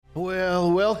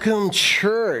Well, welcome,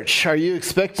 church. Are you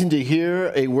expecting to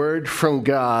hear a word from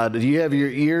God? Do you have your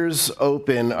ears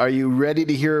open? Are you ready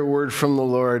to hear a word from the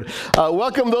Lord?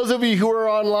 Welcome, those of you who are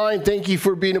online. Thank you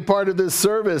for being a part of this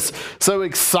service. So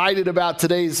excited about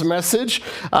today's message.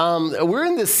 We're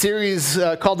in this series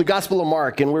called the Gospel of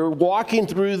Mark, and we're walking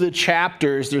through the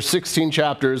chapters. There's 16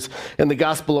 chapters in the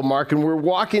Gospel of Mark, and we're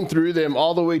walking through them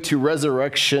all the way to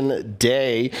Resurrection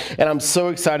Day. And I'm so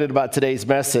excited about today's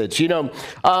message. You know,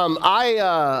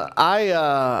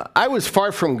 I was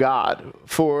far from God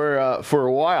for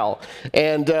a while,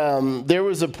 and there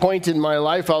was a point in my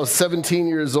life. I was 17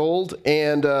 years old,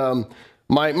 and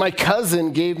my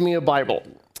cousin gave me a Bible,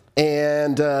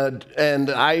 and I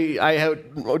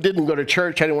didn't go to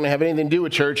church. I didn't want to have anything to do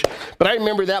with church, but I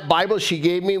remember that Bible she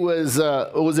gave me was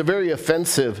a very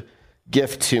offensive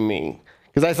gift to me.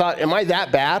 Because I thought, am I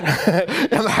that bad?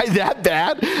 Am I that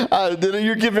bad? That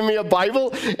you're giving me a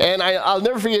Bible? And I'll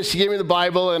never forget, she gave me the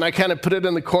Bible, and I kind of put it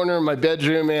in the corner of my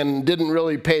bedroom and didn't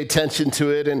really pay attention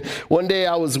to it. And one day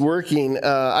I was working.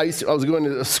 I was going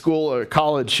to school or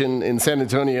college in San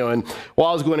Antonio. And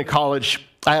while I was going to college,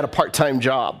 I had a part-time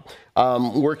job.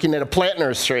 Working at a plant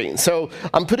nursery. So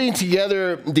I'm putting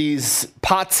together these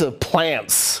pots of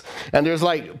plants, and there's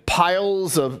like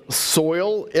piles of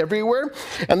soil everywhere.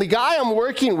 And the guy I'm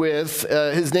working with,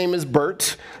 his name is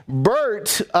Bert.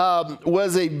 Bert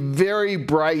was a very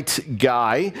bright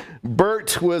guy.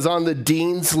 Bert was on the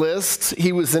dean's list.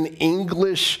 He was an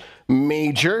English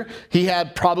major. He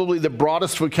had probably the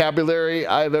broadest vocabulary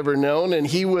I've ever known, and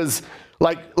he was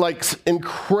like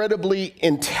incredibly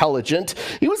intelligent.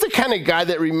 He was the kind of guy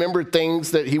that remembered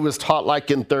things that he was taught like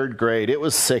in third grade. It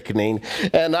was sickening.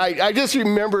 And I just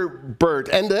remember Bert.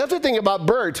 And the other thing about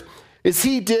Bert is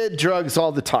he did drugs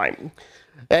all the time.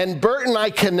 And Bert and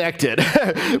I connected.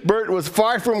 Bert was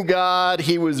far from God.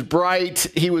 He was bright.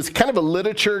 He was kind of a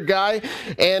literature guy.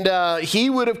 And he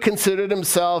would have considered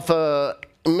himself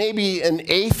maybe an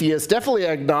atheist, definitely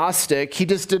agnostic. He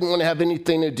just didn't want to have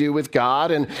anything to do with God.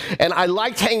 And I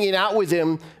liked hanging out with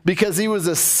him because he was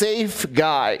a safe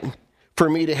guy for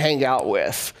me to hang out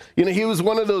with. You know, he was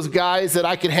one of those guys that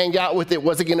I could hang out with. It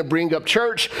wasn't going to bring up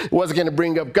church. It wasn't going to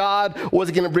bring up God. It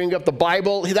wasn't going to bring up the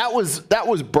Bible. That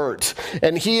was Bert.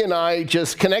 And he and I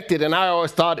just connected. And I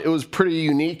always thought it was pretty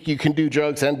unique. You can do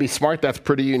drugs and be smart. That's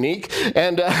pretty unique.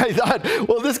 And I thought,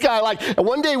 well, this guy,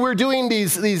 one day we're doing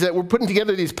these we're putting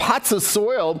together these pots of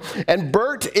soil, and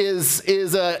Bert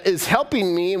is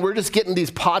helping me, and we're just getting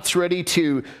these pots ready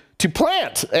to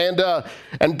plant.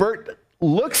 And Bert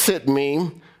looks at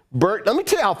me. Bert, let me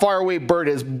tell you how far away Bert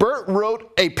is. Bert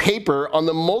wrote a paper on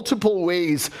the multiple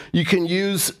ways you can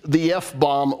use the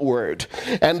F-bomb word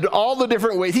and all the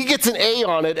different ways. He gets an A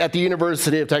on it at the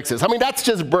University of Texas. I mean, that's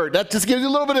just Bert. That just gives you a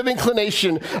little bit of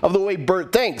inclination of the way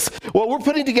Bert thinks. Well, we're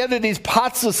putting together these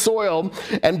pots of soil,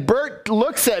 and Bert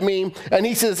looks at me and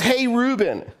he says, "Hey,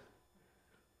 Reuben,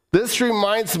 this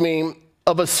reminds me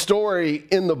of a story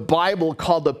in the Bible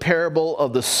called the parable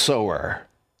of the sower."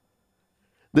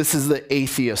 This is the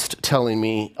atheist telling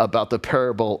me about the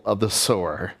parable of the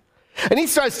sower. And he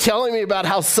starts telling me about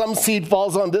how some seed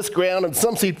falls on this ground and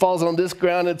some seed falls on this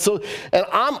ground. I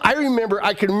can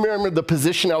remember the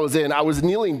position I was in. I was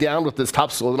kneeling down with this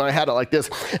topsoil, and I had it like this.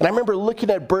 And I remember looking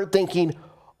at Bert thinking,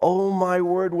 oh my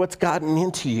word, what's gotten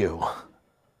into you?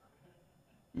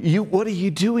 What are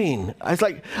you doing? I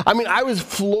was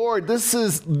floored. This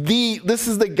is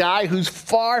the guy who's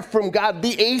far from God,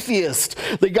 the atheist,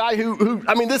 the guy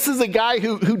this is the guy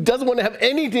who doesn't want to have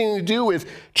anything to do with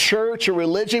church or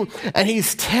religion. And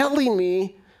he's telling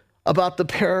me about the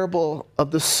parable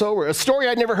of the sower, a story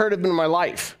I'd never heard of in my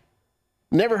life.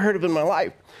 Never heard of in my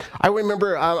life. I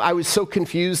remember I was so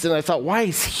confused, and I thought, why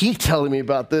is he telling me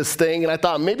about this thing? And I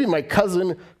thought maybe my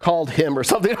cousin called him or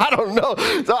something. I don't know.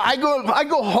 So I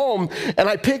go home, and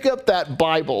I pick up that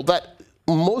Bible, that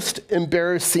most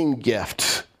embarrassing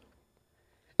gift,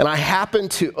 and I happen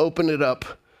to open it up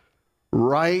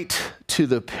right to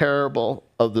the parable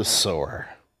of the sower.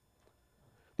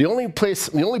 The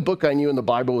only book I knew in the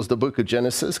Bible was the book of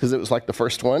Genesis, because it was like the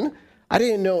first one. I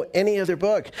didn't know any other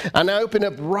book. And I opened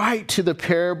up right to the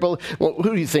parable. Well,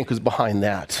 who do you think was behind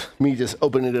that? Me just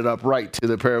opening it up right to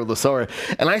the parable of the sower.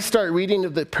 And I start reading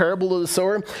the parable of the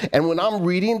sower. And when I'm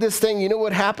reading this thing, you know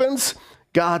what happens?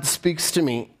 God speaks to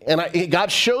me. And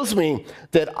God shows me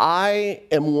that I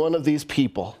am one of these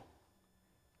people.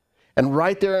 And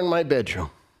right there in my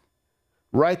bedroom,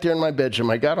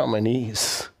 I got on my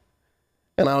knees.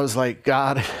 And I was like,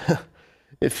 God,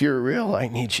 if you're real, I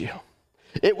need you.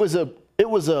 It was a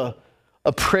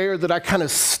a prayer that I kind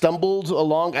of stumbled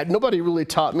along. Nobody really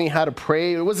taught me how to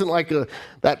pray. It wasn't like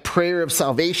that prayer of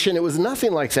salvation. It was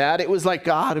nothing like that. It was like,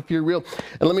 God, if you're real.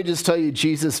 And let me just tell you,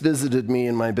 Jesus visited me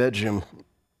in my bedroom,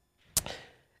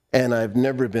 and I've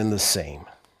never been the same.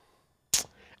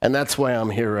 And that's why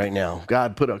I'm here right now.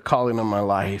 God put a calling on my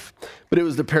life. But it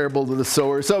was the parable of the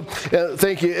sower. So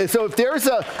thank you. So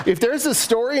if there's a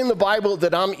story in the Bible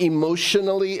that I'm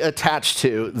emotionally attached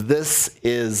to, this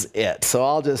is it. So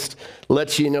I'll just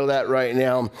let you know that right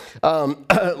now.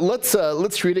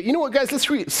 Let's read it. You know what, guys? Let's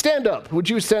read. Stand up.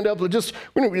 Would you stand up? We're going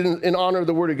to read in honor of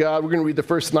the Word of God. We're going to read the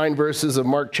first 9 verses of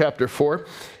Mark chapter 4.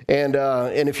 And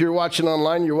if you're watching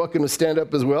online, you're welcome to stand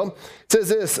up as well. It says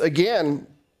this again.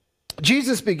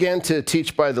 Jesus began to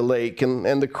teach by the lake,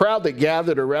 and the crowd that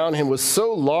gathered around him was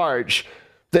so large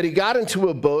that he got into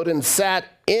a boat and sat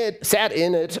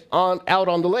in it out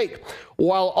on the lake,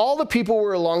 while all the people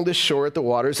were along the shore at the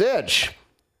water's edge.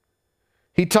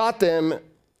 He taught them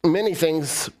many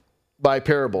things by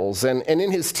parables, and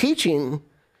in his teaching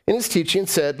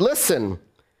said, "Listen,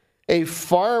 a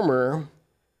farmer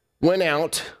went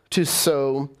out to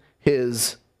sow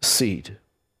his seed.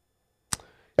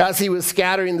 As he was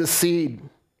scattering the seed,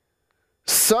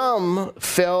 some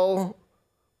fell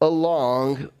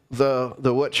along the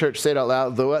what, church? Say it out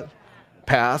loud. The what?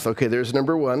 Path. Okay, there's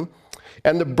number 1.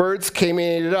 And the birds came and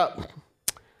ate it up.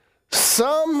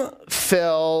 Some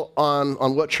fell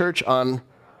on what, church? On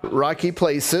rocky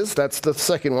places. That's the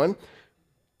second one.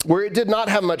 Where it did not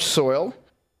have much soil.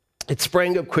 It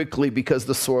sprang up quickly because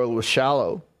the soil was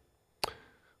shallow.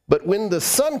 But when the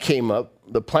sun came up,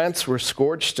 the plants were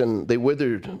scorched and they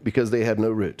withered because they had no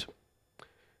root."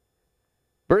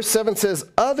 Verse 7 says,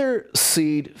 other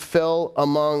seed fell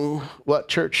among what,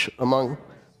 church?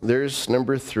 There's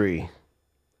number 3,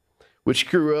 which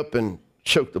grew up and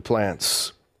choked the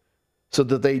plants so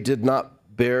that they did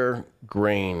not bear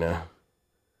grain.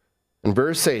 In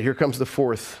verse 8, here comes the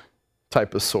 4th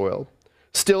type of soil.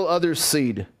 Still other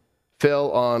seed fell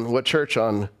on what, church?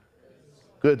 On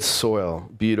good soil.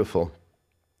 Beautiful.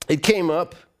 It came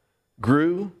up,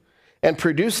 grew, and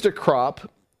produced a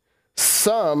crop,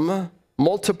 some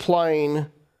multiplying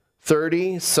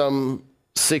 30, some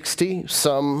 60,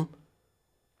 some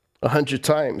 100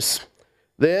 times.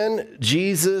 Then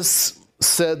Jesus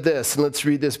said this, and let's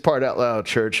read this part out loud,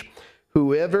 church.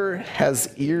 Whoever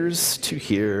has ears to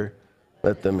hear,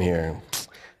 let them hear.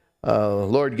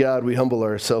 Lord God, we humble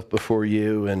ourselves before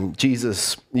you, and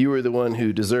Jesus, you are the one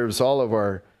who deserves all of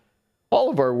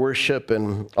our worship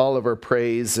and all of our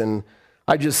praise. And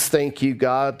I just thank you,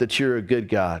 God, that you're a good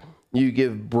God. You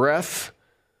give breath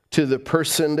to the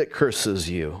person that curses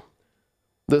you.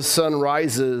 The sun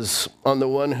rises on the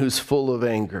one who's full of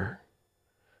anger.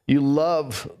 You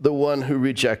love the one who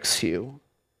rejects you.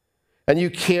 And you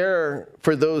care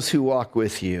for those who walk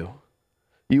with you.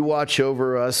 You watch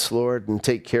over us, Lord, and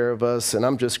take care of us. And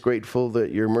I'm just grateful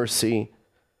that your mercy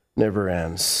never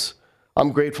ends.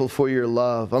 I'm grateful for your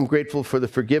love. I'm grateful for the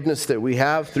forgiveness that we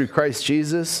have through Christ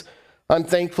Jesus. I'm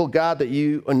thankful, God, that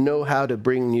you know how to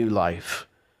bring new life.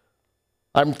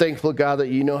 I'm thankful, God, that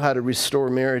you know how to restore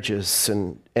marriages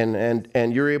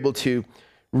and you're able to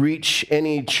reach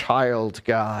any child,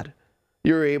 God.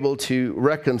 You're able to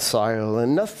reconcile,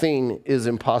 and nothing is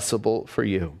impossible for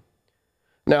you.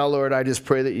 Now, Lord, I just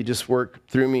pray that you just work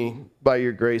through me by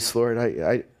your grace,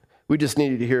 Lord. We just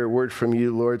needed to hear a word from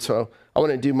you, Lord, so I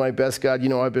want to do my best, God. You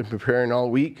know I've been preparing all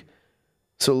week.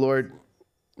 So, Lord,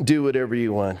 do whatever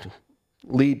you want.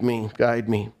 Lead me, guide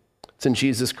me. It's in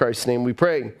Jesus Christ's name we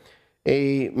pray.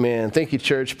 Amen. Thank you,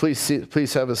 church.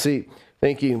 Please have a seat.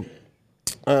 Thank you.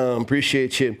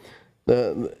 Appreciate you.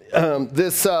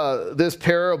 This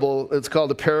parable, it's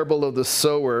called the parable of the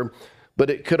sower, but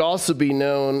it could also be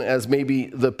known as maybe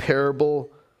the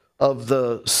parable of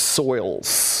the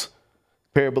soils.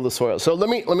 Parable of the soil. So let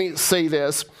me say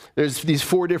this. There's these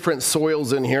 4 different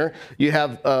soils in here. You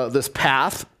have this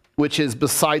path, which is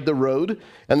beside the road.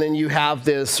 And then you have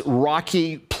this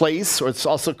rocky place, or it's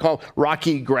also called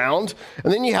rocky ground.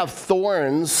 And then you have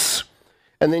thorns,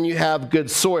 and then you have good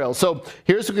soil. So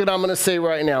here's what I'm going to say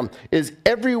right now, is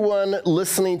everyone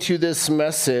listening to this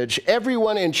message,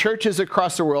 everyone in churches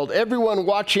across the world, everyone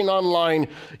watching online,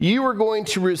 you are going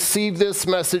to receive this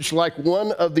message like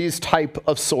one of these type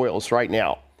of soils right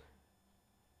now.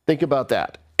 Think about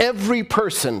that. Every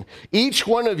person, each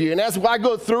one of you, and as I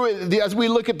go through it, as we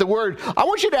look at the word, I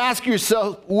want you to ask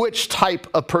yourself, which type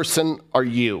of person are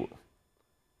you?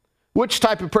 Which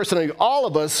type of person are you? All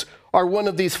of us are one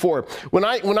of these 4. When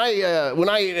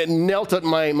I knelt at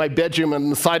my bedroom on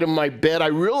the side of my bed, I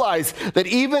realized that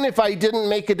even if I didn't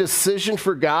make a decision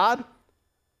for God,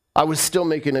 I was still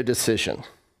making a decision.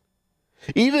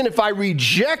 Even if I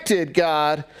rejected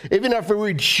God, even if I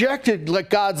rejected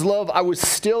God's love, I was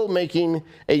still making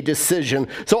a decision.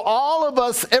 So all of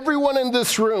us, everyone in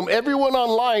this room, everyone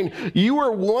online, you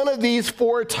are one of these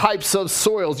four types of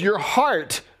soils. Your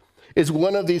heart is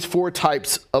one of these four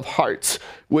types of hearts.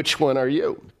 Which one are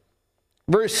you?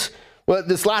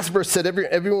 This last verse said,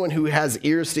 everyone who has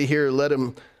ears to hear, let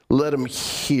him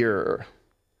hear.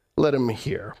 Let him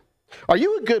hear. Are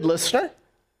you a good listener?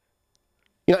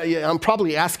 Yeah, I'm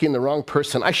probably asking the wrong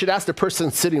person. I should ask the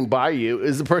person sitting by you,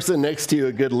 is the person next to you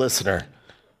a good listener?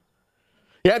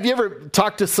 Yeah, have you ever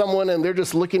talked to someone and they're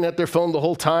just looking at their phone the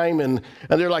whole time and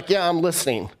they're like, yeah, I'm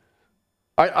listening.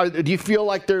 Do you feel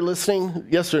like they're listening?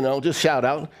 Yes or no? Just shout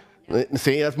out.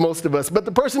 See, that's most of us. But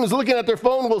the person who's looking at their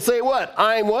phone will say what?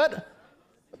 I'm what?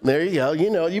 There you go.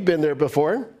 You've been there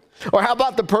before. Or how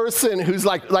about the person who's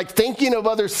like thinking of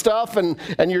other stuff and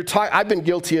you're talking? I've been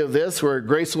guilty of this where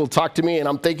Grace will talk to me and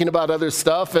I'm thinking about other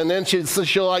stuff and then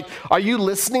she'll like, are you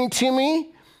listening to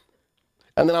me?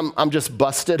 And then I'm just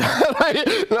busted. I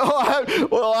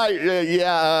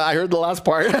heard the last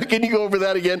part. Can you go over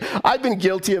that again? I've been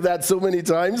guilty of that so many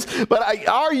times. But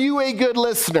are you a good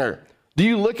listener? Do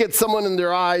you look at someone in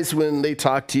their eyes when they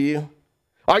talk to you?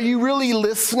 Are you really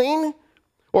listening?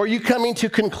 Or are you coming to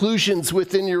conclusions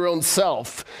within your own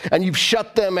self and you've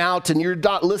shut them out and you're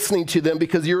not listening to them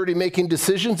because you're already making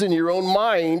decisions in your own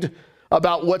mind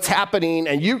about what's happening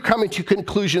and you're coming to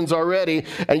conclusions already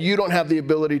and you don't have the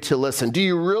ability to listen? Do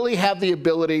you really have the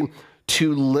ability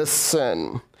to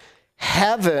listen?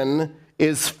 Heaven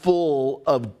is full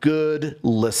of good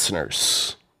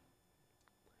listeners.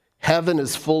 Heaven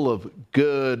is full of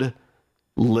good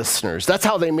listeners. That's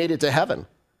how they made it to heaven.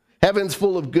 Heaven's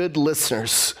full of good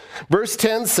listeners. Verse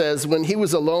 10 says, when he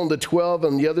was alone, the 12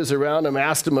 and the others around him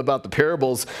asked him about the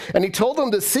parables, and he told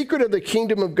them the secret of the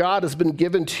kingdom of God has been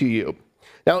given to you.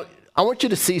 Now, I want you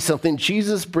to see something.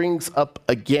 Jesus brings up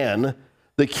again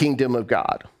the kingdom of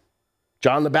God.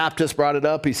 John the Baptist brought it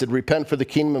up. He said, repent for the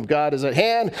kingdom of God is at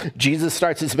hand. Jesus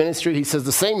starts his ministry. He says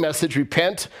the same message,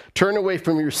 repent, turn away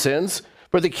from your sins,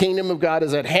 for the kingdom of God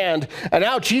is at hand. And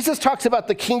now Jesus talks about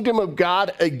the kingdom of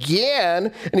God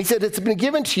again, and he said, it's been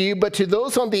given to you, but to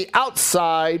those on the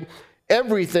outside,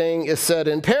 everything is said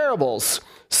in parables,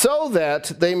 so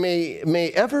that they may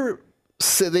be ever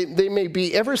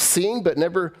seeing, but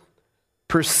never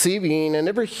perceiving, and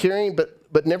never hearing,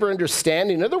 but never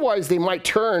understanding. Otherwise, they might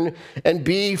turn and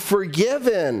be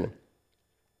forgiven.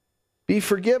 Be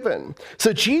forgiven.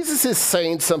 So Jesus is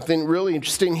saying something really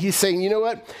interesting. He's saying, you know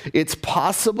what? It's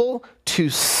possible to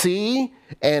see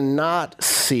and not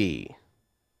see.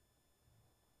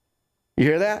 You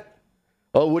hear that?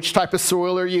 Oh, which type of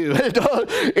soil are you?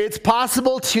 It's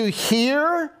possible to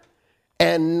hear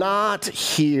and not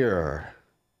hear.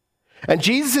 And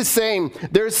Jesus is saying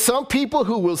there's some people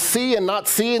who will see and not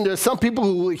see, and there's some people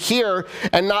who will hear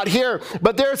and not hear.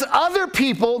 But there's other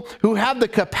people who have the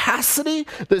capacity,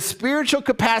 the spiritual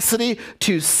capacity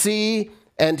to see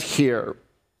and hear.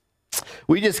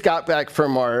 We just got back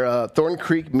from our Thorn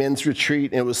Creek men's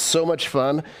retreat, and it was so much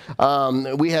fun.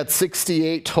 We had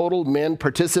 68 total men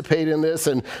participate in this,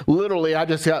 and literally I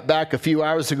just got back a few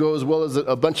hours ago as well as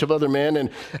a bunch of other men,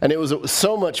 and it was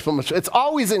so much fun. It's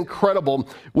always incredible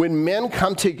when men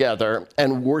come together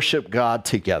and worship God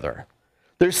together.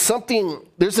 There's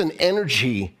an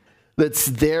energy that's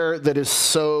there that is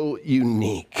so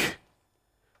unique.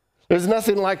 There's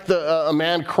nothing like a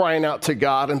man crying out to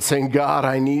God and saying, God,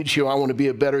 I need you. I want to be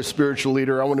a better spiritual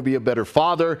leader. I want to be a better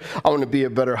father. I want to be a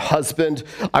better husband.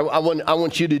 I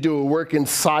want you to do a work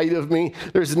inside of me.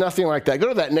 There's nothing like that. Go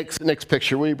to that next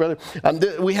picture, will you, brother?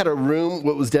 We had a room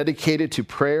that was dedicated to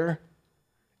prayer,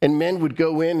 and men would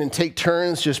go in and take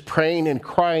turns just praying and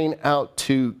crying out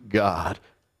to God.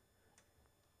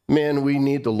 Man, we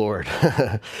need the Lord.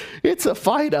 It's a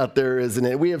fight out there, isn't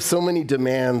it? We have so many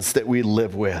demands that we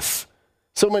live with,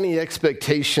 so many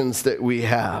expectations that we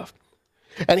have.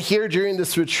 And here during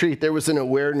this retreat, there was an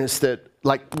awareness that,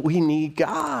 we need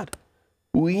God.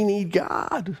 We need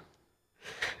God.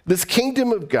 This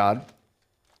kingdom of God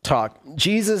talk,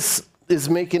 Jesus is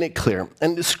making it clear.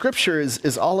 And the scripture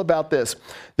is all about this.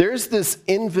 There's this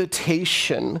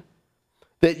invitation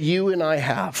that you and I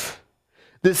have.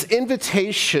 This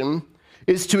invitation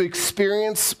is to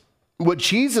experience what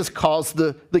Jesus calls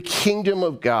the kingdom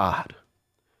of God.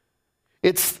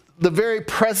 It's the very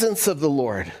presence of the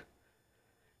Lord.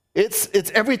 It's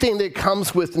everything that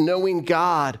comes with knowing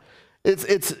God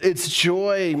It's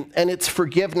joy, and it's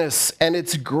forgiveness, and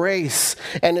it's grace,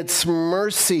 and it's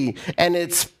mercy, and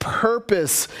it's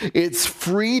purpose, it's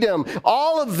freedom.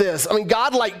 All of this, I mean,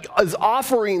 God is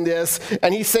offering this,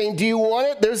 and he's saying, do you want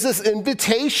it? There's this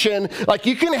invitation, like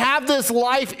you can have this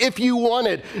life if you want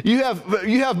it. You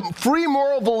have free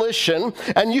moral volition,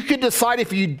 and you can decide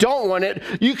if you don't want it,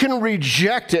 you can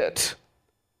reject it.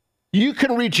 You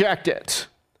can reject it.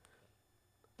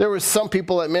 There were some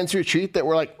people at Men's Retreat that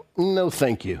were like, no,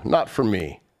 thank you, not for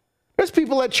me. There's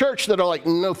people at church that are like,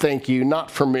 no, thank you, not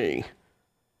for me.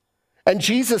 And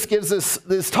Jesus gives us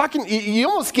this talking, you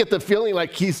almost get the feeling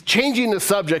like he's changing the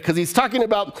subject because he's talking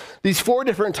about these 4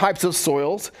 different types of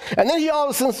soils. And then he all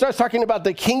of a sudden starts talking about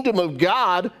the kingdom of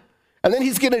God. And then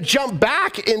he's going to jump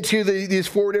back into these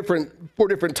four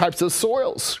different types of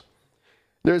soils.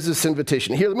 There's this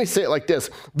invitation. Here, let me say it like this.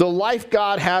 The life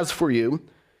God has for you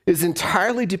is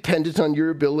entirely dependent on your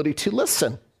ability to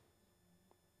listen.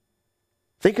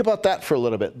 Think about that for a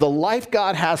little bit. The life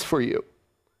God has for you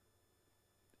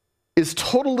is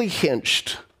totally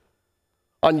hinged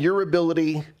on your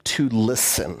ability to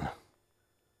listen.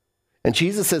 And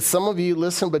Jesus says, some of you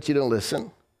listen, but you don't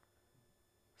listen.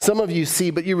 Some of you see,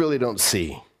 but you really don't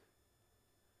see.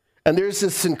 And there's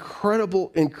this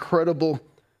incredible, incredible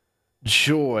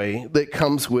joy that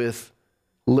comes with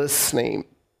listening.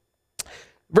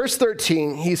 Verse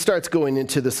 13, he starts going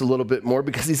into this a little bit more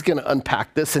because he's going to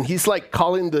unpack this. And he's like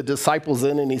calling the disciples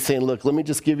in and he's saying, look, let me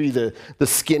just give you the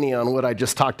skinny on what I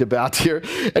just talked about here.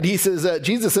 And he says,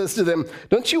 Jesus says to them,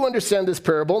 don't you understand this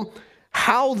parable?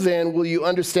 How then will you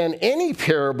understand any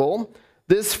parable?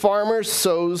 This farmer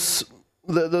sows,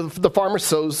 the farmer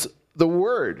sows the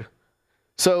word.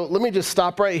 So let me just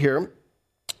stop right here.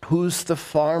 Who's the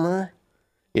farmer?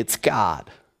 It's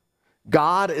God.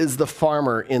 God is the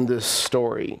farmer in this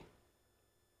story.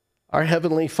 Our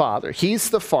Heavenly Father. He's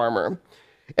the farmer.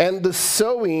 And the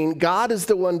sowing, God is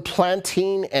the one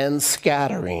planting and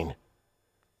scattering.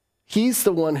 He's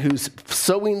the one who's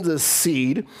sowing the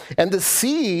seed. And the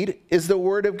seed is the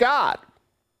Word of God.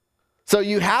 So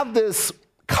you have this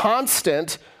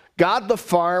constant God the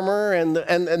farmer, and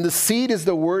the seed is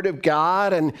the Word of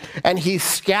God, and he's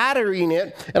scattering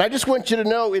it. And I just want you to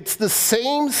know it's the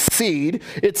same seed,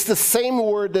 it's the same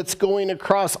word that's going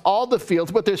across all the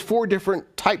fields, but there's 4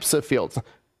 different types of fields.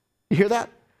 You hear that?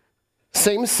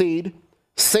 Same seed,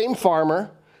 same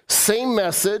farmer, same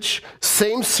message,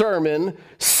 same sermon,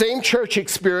 same church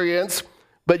experience,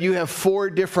 but you have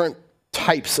 4 different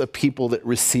types of people that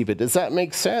receive it. Does that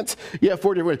make sense? Yeah,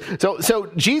 4 different. So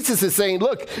Jesus is saying,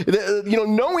 look,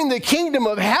 knowing the kingdom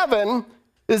of heaven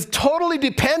is totally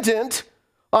dependent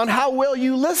on how well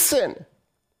you listen.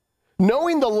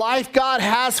 Knowing the life God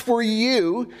has for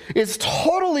you is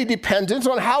totally dependent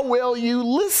on how well you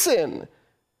listen.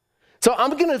 So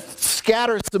I'm going to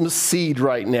scatter some seed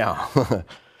right now.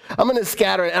 I'm going to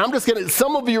scatter it, and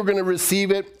some of you are going to receive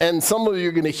it, and some of you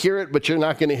are going to hear it, but you're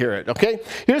not going to hear it, okay?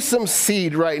 Here's some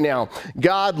seed right now.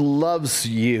 God loves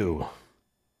you.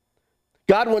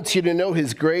 God wants you to know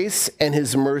his grace and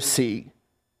his mercy.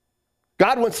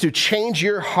 God wants to change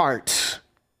your heart.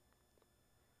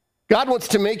 God wants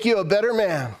to make you a better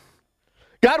man.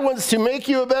 God wants to make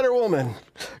you a better woman.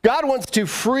 God wants to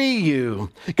free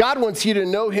you. God wants you to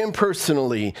know him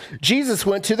personally. Jesus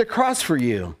went to the cross for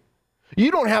you. You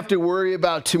don't have to worry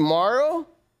about tomorrow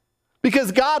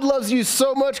because God loves you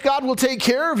so much, God will take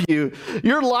care of you.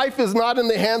 Your life is not in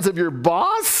the hands of your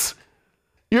boss.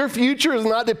 Your future is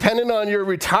not dependent on your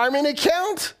retirement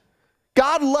account.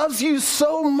 God loves you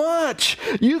so much.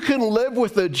 You can live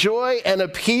with a joy and a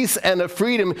peace and a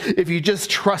freedom if you just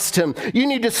trust him. You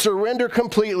need to surrender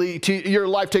completely to your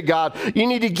life to God. You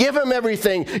need to give him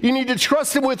everything. You need to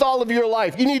trust him with all of your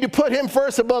life. You need to put him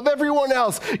first above everyone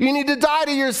else. You need to die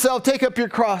to yourself, take up your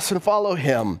cross, and follow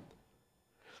him.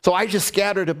 So I just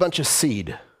scattered a bunch of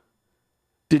seed.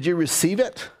 Did you receive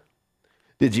it?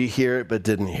 Did you hear it but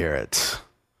didn't hear it?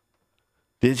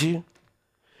 Did you?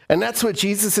 And that's what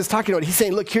Jesus is talking about. He's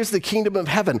saying, look, here's the kingdom of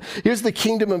heaven. Here's the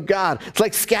kingdom of God. It's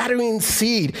like scattering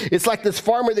seed. It's like this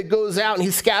farmer that goes out and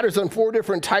he scatters on 4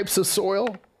 different types of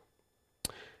soil.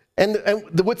 And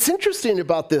what's interesting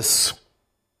about this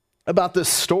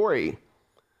story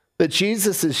that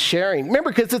Jesus is sharing, remember,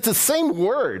 because it's the same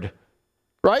word,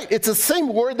 right? It's the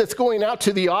same word that's going out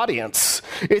to the audience.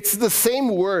 It's the same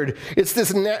word. It's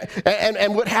this,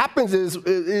 and what happens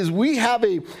is we have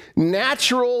a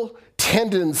natural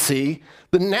tendency.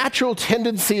 The natural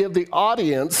tendency of the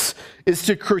audience is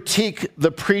to critique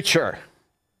the preacher.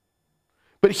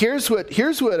 But here's what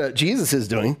Jesus is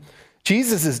doing.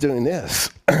 Jesus is doing this.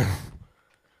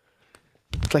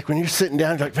 It's like when you're sitting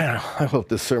down, you're like, man, I hope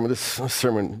this sermon, this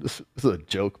is a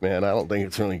joke, man. I don't think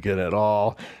it's really good at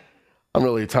all. I'm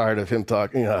really tired of him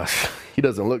talking. He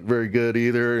doesn't look very good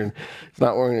either, and he's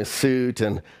not wearing a suit,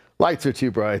 and lights are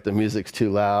too bright, the music's too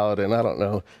loud, and I don't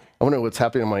know. I wonder what's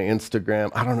happening on my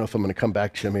Instagram. I don't know if I'm going to come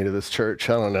back, Jimmy, to this church.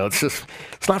 I don't know. It's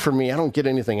not for me. I don't get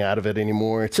anything out of it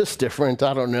anymore. It's just different.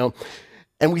 I don't know.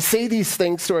 And we say these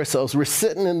things to ourselves. We're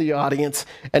sitting in the audience,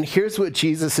 and here's what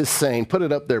Jesus is saying. Put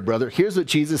it up there, brother. Here's what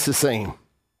Jesus is saying.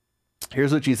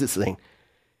 Here's what Jesus is saying.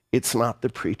 It's not the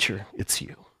preacher, it's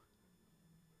you.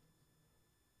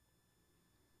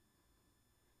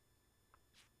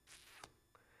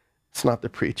 It's not the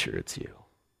preacher, it's you.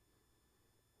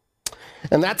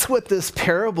 And that's what this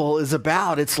parable is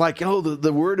about. It's like,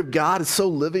 the word of God is so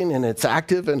living and it's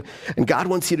active, and God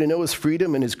wants you to know his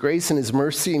freedom and his grace and his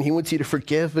mercy, and he wants you to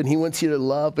forgive, and he wants you to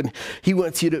love, and he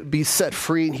wants you to be set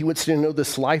free, and he wants you to know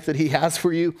this life that he has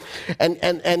for you.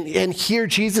 And here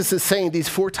Jesus is saying these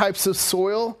 4 types of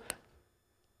soil,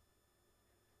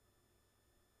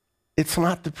 it's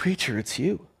not the preacher, it's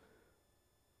you.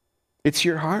 It's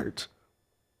your heart.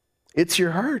 It's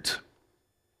your heart.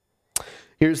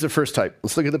 Here's the first type.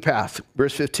 Let's look at the path.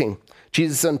 Verse 15.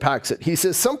 Jesus unpacks it. He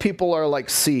says, some people are like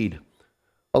seed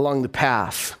along the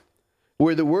path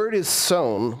where the word is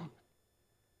sown,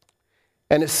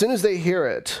 and as soon as they hear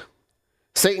it,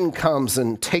 Satan comes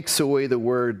and takes away the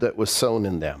word that was sown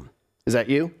in them. Is that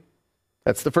you?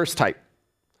 That's the first type.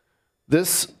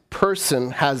 This person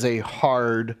has a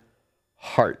hard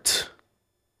heart.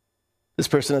 This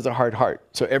person has a hard heart.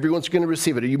 So everyone's going to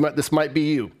receive it. This might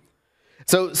be you.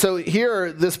 So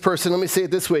here, this person, let me say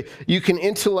it this way. You can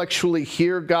intellectually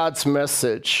hear God's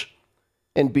message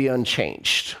and be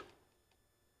unchanged.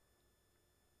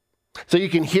 So you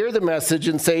can hear the message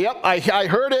and say, yep, I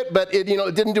heard it, but it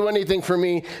didn't do anything for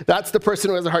me. That's the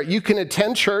person who has a heart. You can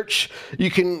attend church.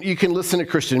 You can listen to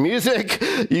Christian music.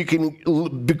 You can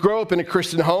grow up in a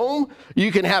Christian home.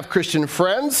 You can have Christian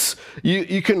friends.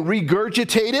 You can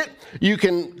regurgitate it. You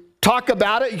can talk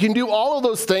about it. You can do all of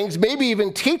those things, maybe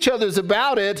even teach others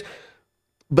about it,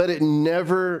 but it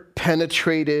never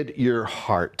penetrated your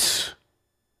heart.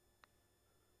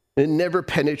 It never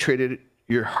penetrated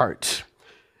your heart.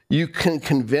 You can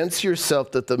convince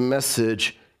yourself that the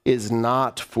message is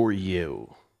not for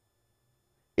you.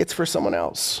 It's for someone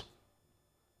else.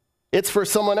 It's for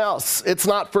someone else. It's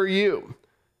not for you.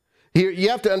 Here, you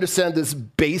have to understand this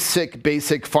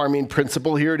basic farming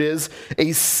principle. Here it is.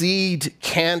 A seed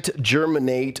can't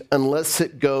germinate unless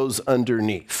it goes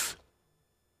underneath.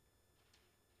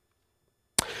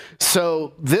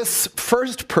 So this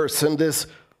first person, this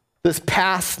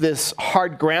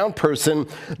hard ground person,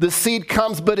 the seed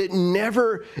comes, but it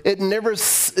never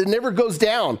goes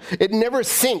down. It never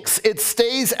sinks. It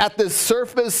stays at the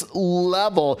surface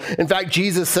level. In fact,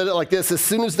 Jesus said it like this: as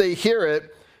soon as they hear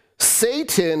it,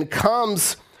 Satan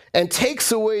comes and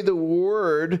takes away the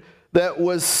word that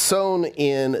was sown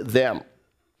in them.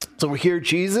 So here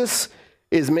Jesus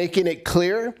is making it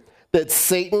clear that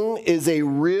Satan is a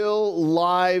real,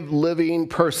 live, living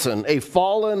person, a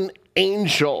fallen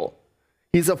angel.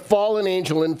 He's a fallen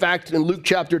angel. In fact, in Luke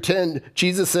chapter 10,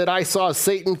 Jesus said, I saw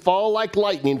Satan fall like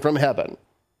lightning from heaven.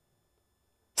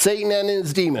 Satan and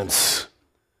his demons.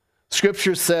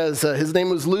 Scripture says his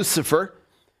name was Lucifer.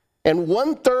 And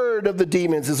 1/3 of the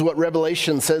demons is what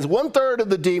Revelation says. 1/3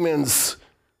 of the demons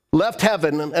left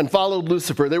heaven and followed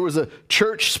Lucifer. There was a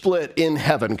church split in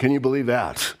heaven. Can you believe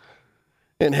that?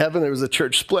 In heaven, there was a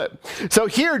church split. So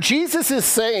here, Jesus is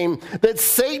saying that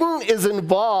Satan is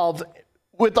involved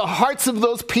with the hearts of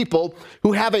those people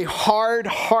who have a hard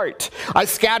heart. I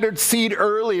scattered seed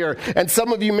earlier, and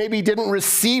some of you maybe didn't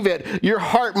receive it. Your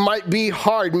heart might be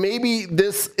hard. Maybe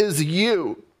this is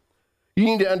you. You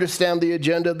need to understand the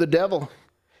agenda of the devil.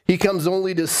 He comes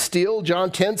only to steal. John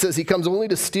 10 says he comes only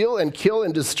to steal and kill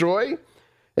and destroy.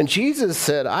 And Jesus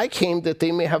said, I came that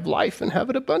they may have life and have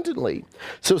it abundantly.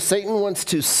 So Satan wants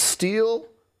to steal.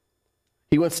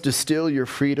 He wants to steal your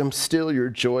freedom, steal your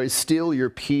joy, steal your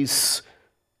peace,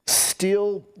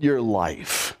 steal your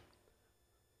life.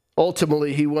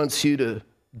 Ultimately, he wants you to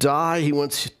die. He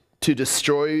wants to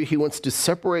destroy you. He wants to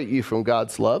separate you from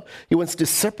God's love. He wants to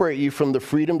separate you from the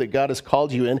freedom that God has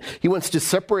called you in. He wants to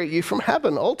separate you from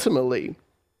heaven, ultimately.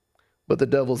 But the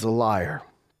devil's a liar.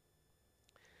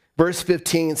 Verse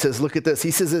 15 says, look at this.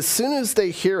 He says, as soon as they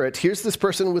hear it, here's this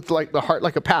person with like the heart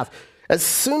like a path. As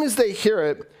soon as they hear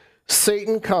it,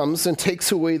 Satan comes and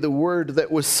takes away the word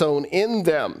that was sown in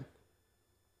them.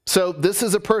 So this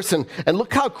is a person, and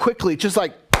look how quickly, just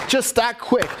that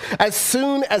quick, as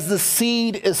soon as the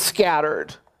seed is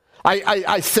scattered,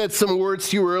 I said some words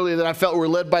to you earlier that I felt were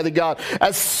led by the God.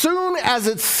 As soon as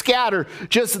it's scattered,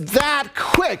 just that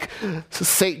quick,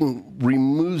 Satan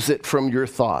removes it from your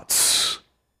thoughts.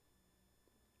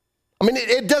 I mean,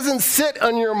 it doesn't sit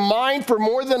on your mind for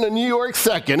more than a New York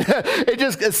second. It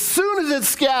just, as soon as it's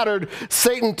scattered,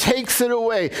 Satan takes it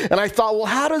away. And I thought, well,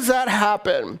 how does that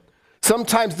happen?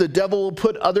 Sometimes the devil will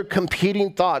put other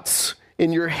competing thoughts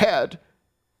in your head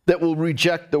that will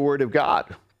reject the word of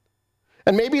God.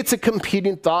 And maybe it's a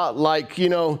competing thought like,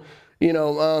 there's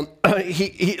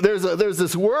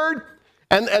this word,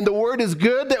 and the word is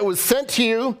good that was sent to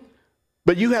you,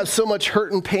 but you have so much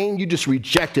hurt and pain, you just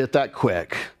reject it that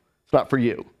quick. It's not for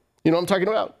you. You know what I'm talking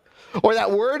about? Or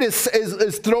that word is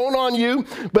thrown on you,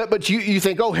 but you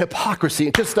think, oh, hypocrisy,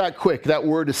 and just that quick, that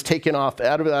word is taken off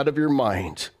out of your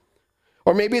mind.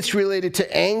 Or maybe it's related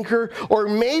to anger, or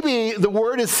maybe the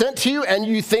word is sent to you and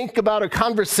you think about a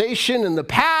conversation in the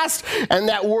past and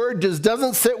that word just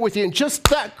doesn't sit with you, and just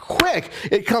that quick,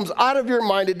 it comes out of your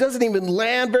mind. It doesn't even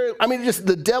land just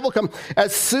the devil comes.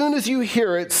 As soon as you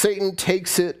hear it, Satan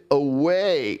takes it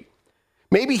away.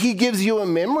 Maybe he gives you a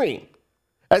memory.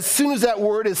 As soon as that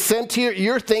word is sent to you,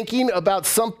 you're thinking about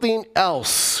something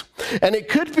else. And it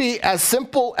could be as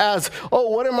simple as, oh,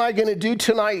 what am I going to do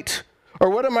tonight? Or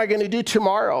what am I going to do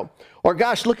tomorrow? Or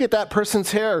gosh, look at that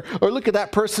person's hair. Or look at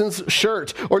that person's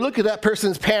shirt. Or look at that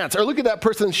person's pants. Or look at that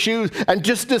person's shoes. And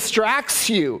just distracts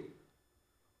you.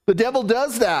 The devil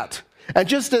does that. And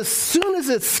just as soon as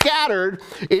it's scattered,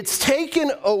 it's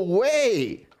taken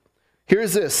away.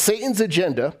 Here's this. Satan's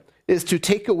agenda is to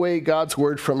take away God's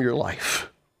word from your life.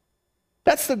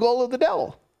 That's the goal of the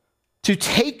devil. To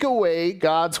take away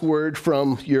God's word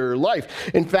from your life.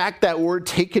 In fact, that word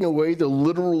taken away, the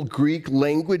literal Greek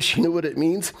language, you know what it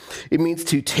means? It means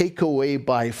to take away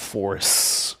by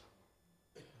force.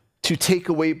 To take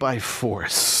away by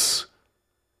force.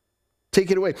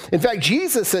 Take it away. In fact,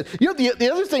 Jesus said, the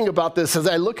other thing about this, as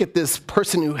I look at this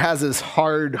person who has this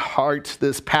hard heart,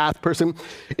 this path person,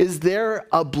 is they're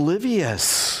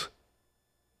oblivious.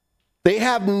 They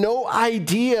have no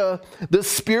idea the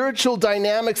spiritual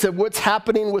dynamics of what's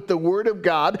happening with the Word of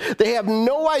God. They have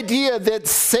no idea that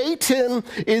Satan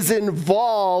is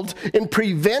involved in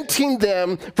preventing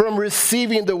them from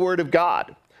receiving the Word of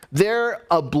God. They're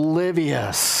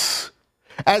oblivious.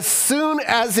 As soon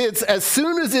as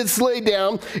it's laid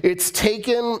down, it's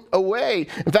taken away.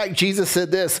 In fact, Jesus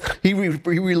said this. He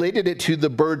related it to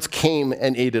the birds came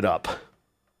and ate it up.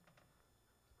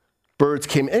 Birds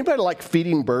came. Anybody like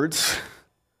feeding birds?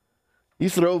 You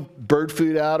throw bird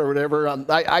food out or whatever.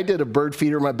 I did a bird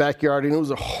feeder in my backyard, and it was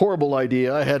a horrible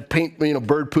idea. I had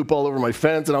bird poop all over my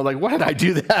fence, and I was like, why did I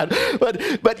do that?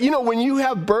 But when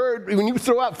you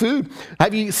throw out food,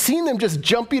 have you seen them just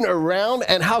jumping around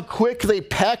and how quick they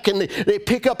peck, and they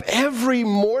pick up every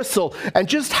morsel, and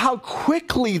just how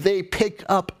quickly they pick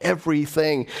up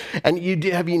everything. And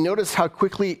have you noticed how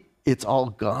quickly it's all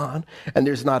gone, and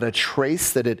there's not a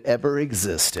trace that it ever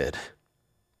existed?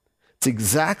 It's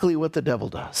exactly what the devil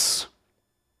does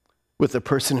with the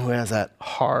person who has that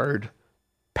hard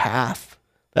path,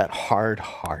 that hard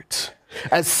heart.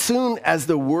 As soon as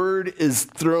the word is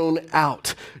thrown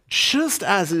out, just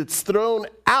as it's thrown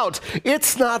out,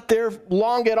 it's not there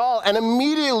long at all. And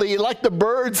immediately, like the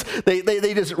birds, they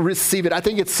just receive it. I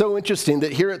think it's so interesting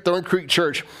that here at Thorn Creek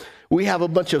Church, we have a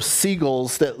bunch of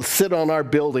seagulls that sit on our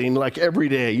building like every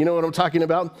day. You know what I'm talking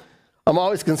about? I'm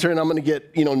always concerned I'm going to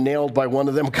get, nailed by one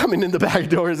of them coming in the back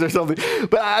doors or something.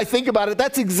 But I think about it.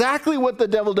 That's exactly what the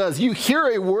devil does. You hear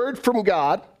a word from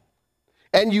God,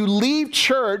 and you leave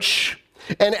church,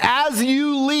 and as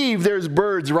you leave, there's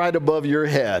birds right above your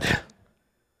head,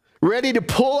 ready to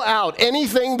pull out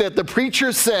anything that the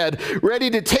preacher said,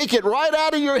 ready to take it right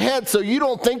out of your head so you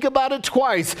don't think about it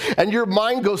twice, and your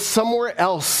mind goes somewhere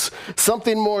else,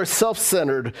 something more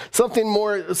self-centered, something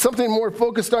more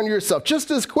focused on yourself,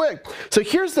 just as quick. So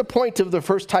here's the point of the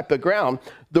first type of ground.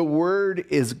 The word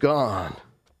is gone.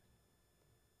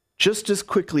 Just as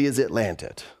quickly as it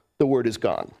landed, the word is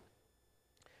gone.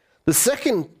 The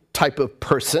second type of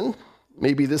person,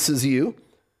 maybe this is you,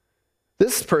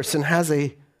 this person has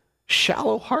a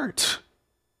shallow heart.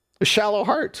 A shallow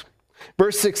heart.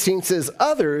 Verse 16 says,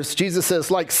 others, Jesus says,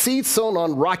 like seed sown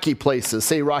on rocky places.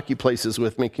 Say rocky places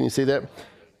with me. Can you see that?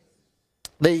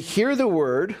 They hear the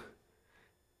word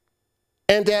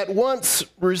and at once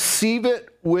receive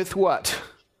it with what?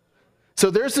 So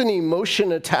there's an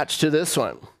emotion attached to this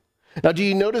one. Now, do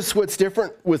you notice what's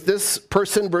different with this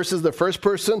person versus the first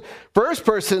person? First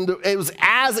person, it was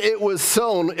as it was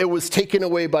sown, it was taken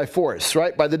away by force,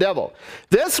 right? By the devil.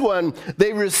 This one,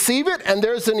 they receive it and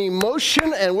there's an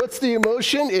emotion. And what's the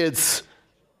emotion? It's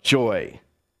joy.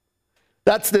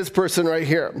 That's this person right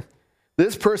here.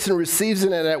 This person receives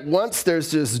it, and at once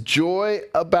there's this joy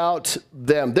about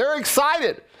them. They're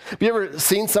excited. Have you ever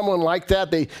seen someone like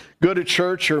that? They go to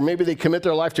church, or maybe they commit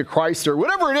their life to Christ, or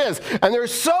whatever it is, and they're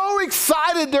so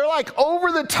excited. They're like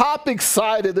over the top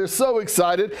excited. They're so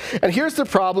excited. And here's the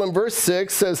problem. Verse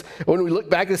 6 says, when we look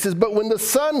back, it says, but when the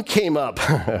sun came up,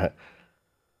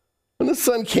 when the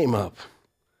sun came up,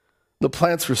 the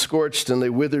plants were scorched and they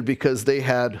withered because they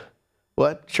had,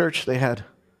 what, church? They had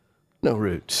no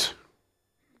roots.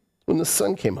 When the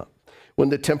sun came up, when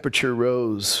the temperature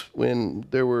rose, when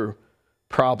there were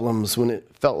problems, when it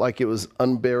felt like it was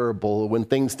unbearable, when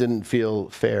things didn't feel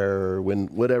fair, when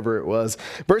whatever it was.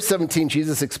 Verse 17,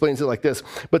 Jesus explains it like this,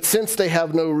 but since they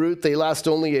have no root, they last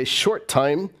only a short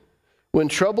time. When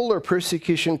trouble or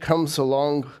persecution comes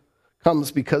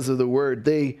because of the word,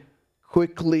 they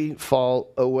quickly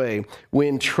fall away.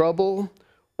 When trouble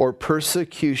or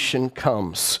persecution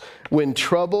comes. When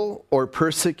trouble or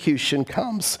persecution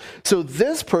comes. So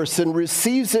this person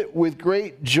receives it with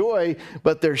great joy,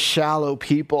 but they're shallow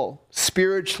people,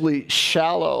 spiritually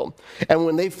shallow. And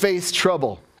when they face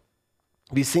trouble,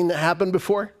 have you seen that happen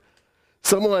before?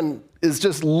 Someone is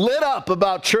just lit up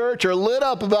about church or lit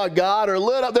up about God or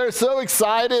lit up. They're so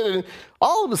excited, and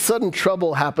all of a sudden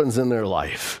trouble happens in their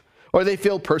life. Or they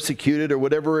feel persecuted or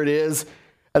whatever it is.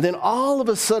 And then all of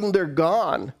a sudden they're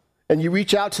gone. And you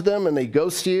reach out to them and they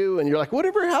ghost you. And you're like,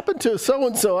 whatever happened to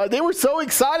so-and-so? They were so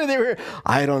excited. They were here.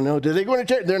 I don't know. Did they go to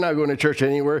church? They're not going to church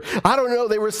anywhere. I don't know.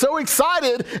 They were so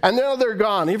excited and now they're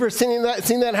gone. You ever seen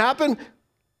that happen?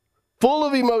 Full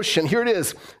of emotion. Here it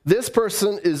is. This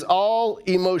person is all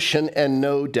emotion and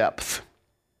no depth.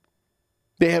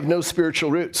 They have no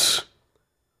spiritual roots.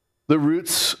 The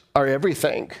roots are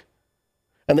everything.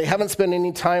 And they haven't spent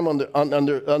any time on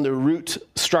the root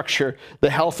structure, the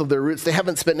health of their roots. They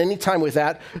haven't spent any time with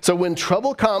that. So when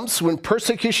trouble comes, when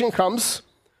persecution comes,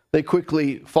 they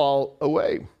quickly fall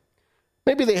away.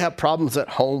 Maybe they have problems at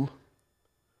home,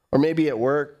 or maybe at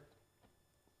work,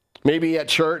 maybe at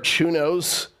church, who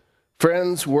knows?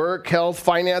 Friends, work, health,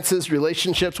 finances,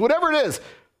 relationships, whatever it is,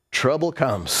 trouble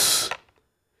comes.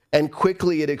 And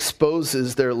quickly it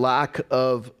exposes their lack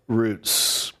of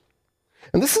roots.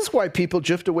 And this is why people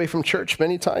drift away from church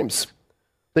many times.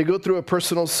 They go through a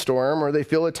personal storm, or they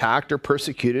feel attacked or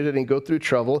persecuted, and they go through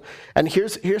trouble. And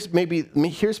here's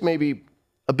maybe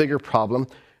a bigger problem,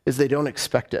 is they don't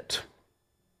expect it.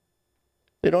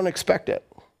 They don't expect it.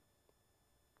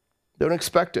 They don't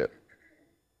expect it.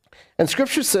 And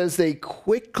Scripture says they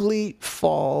quickly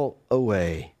fall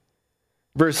away.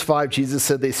 Verse 5, Jesus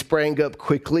said they sprang up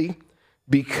quickly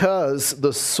because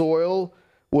the soil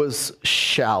was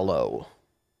shallow.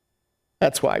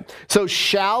 That's why. So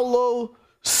shallow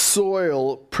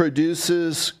soil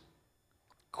produces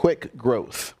quick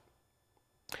growth.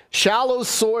 Shallow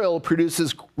soil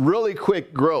produces really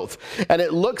quick growth. And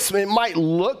it might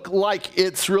look like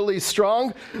it's really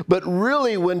strong, but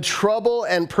really when trouble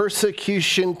and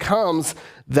persecution comes,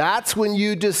 that's when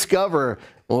you discover,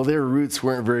 well, their roots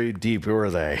weren't very deep, were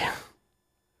they?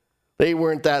 They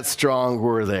weren't that strong,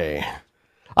 were they?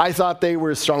 I thought they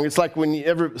were strong. It's like when you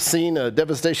ever seen a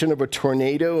devastation of a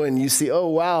tornado and you see, oh,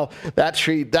 wow, that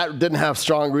tree, that didn't have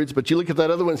strong roots. But you look at that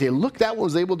other one and say, look, that one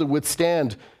was able to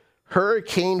withstand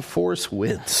hurricane force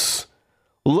winds.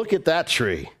 Look at that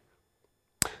tree.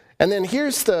 And then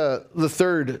here's the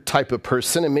third type of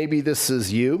person, and maybe this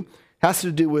is you, has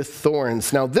to do with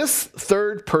thorns. Now, this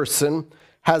third person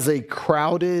has a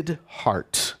crowded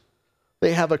heart.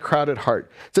 They have a crowded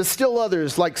heart. So still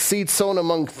others, like seed sown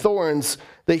among thorns,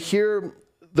 they hear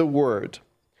the word.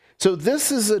 So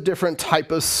this is a different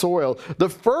type of soil. The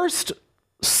first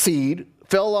seed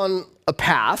fell on a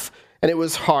path, and it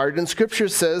was hard. And Scripture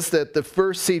says that the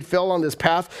first seed fell on this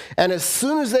path, and as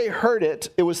soon as they heard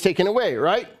it, it was taken away,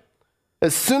 right?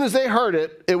 As soon as they heard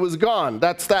it, it was gone.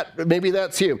 Maybe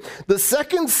that's you. The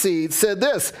second seed said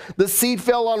this, the seed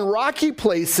fell on rocky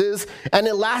places and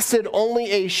it lasted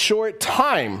only a short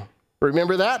time.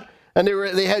 Remember that? And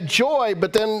they had joy,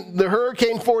 but then the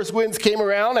hurricane force winds came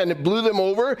around and it blew them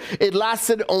over. It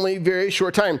lasted only a very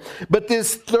short time. But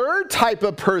this third type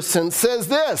of person says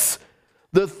this,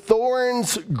 the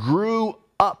thorns grew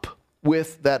up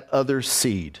with that other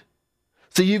seed.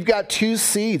 So you've got two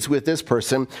seeds with this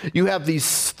person. You have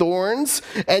these thorns,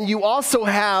 and you also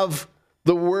have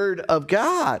the word of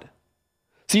God.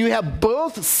 So you have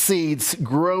both seeds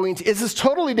growing. This is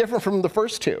totally different from the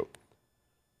first two.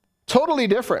 Totally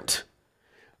different.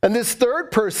 And this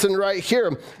third person right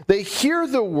here, they hear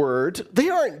the word. They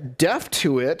aren't deaf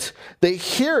to it. They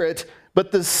hear it,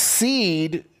 but the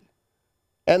seed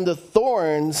and the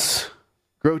thorns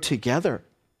grow together.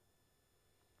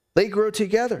 They grow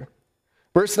together.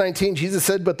 Verse 19, Jesus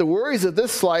said, but the worries of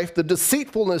this life, the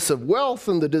deceitfulness of wealth,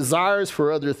 and the desires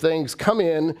for other things come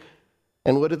in,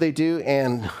 and what do?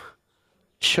 And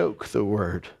choke the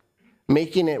word,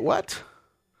 making it what?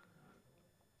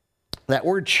 That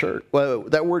word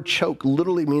choke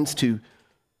literally means to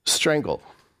strangle.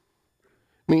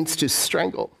 Means to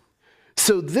strangle.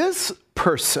 So this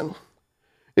person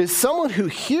is someone who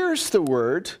hears the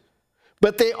word,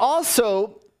 but they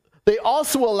also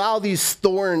allow these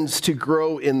thorns to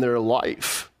grow in their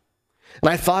life. And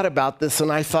I thought about this,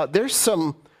 and I thought there's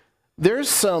some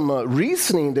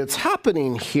reasoning that's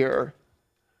happening here,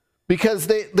 because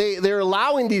they're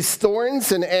allowing these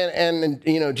thorns, and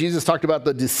you know, Jesus talked about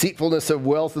the deceitfulness of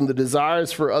wealth and the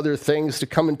desires for other things to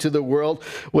come into the world,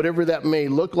 whatever that may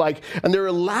look like, and they're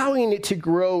allowing it to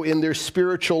grow in their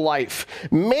spiritual life.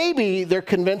 Maybe they're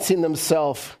convincing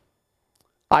themselves,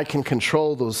 I can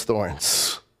control those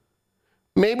thorns.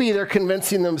 Maybe they're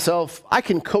convincing themselves, I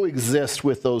can coexist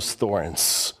with those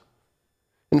thorns.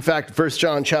 In fact, 1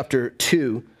 John chapter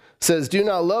 2 says, do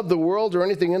not love the world or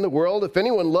anything in the world. If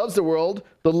anyone loves the world,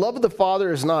 the love of the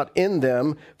Father is not in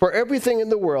them. For everything in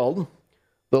the world,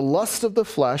 the lust of the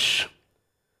flesh,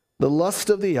 the lust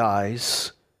of the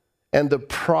eyes, and the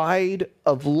pride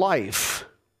of life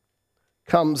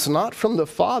comes not from the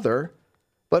Father,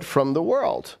 but from the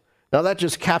world. Now that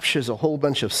just captures a whole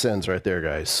bunch of sins right there,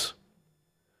 guys.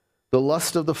 The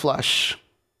lust of the flesh,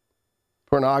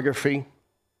 pornography,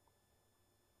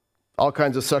 all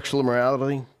kinds of sexual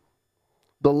immorality,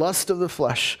 the lust of the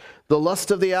flesh, the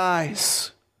lust of the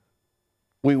eyes.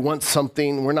 We want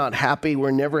something, we're not happy,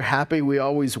 we're never happy, we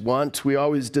always want, we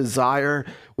always desire,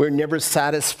 we're never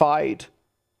satisfied.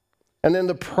 And then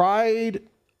the pride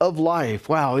of life.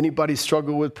 Wow, anybody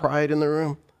struggle with pride in the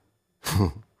room?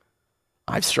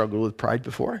 I've struggled with pride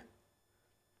before.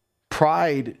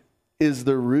 Pride is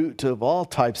the root of all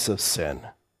types of sin.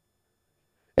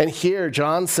 And here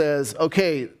John says,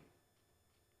 okay,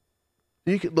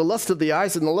 the lust of the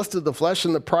eyes and the lust of the flesh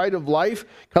and the pride of life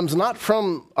comes not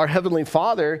from our Heavenly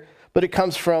Father, but it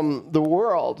comes from the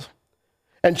world.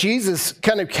 And Jesus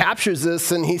kind of captures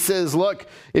this, and he says, look,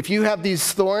 if you have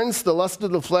these thorns, the lust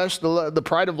of the flesh, the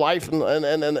pride of life, and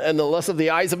the lust of the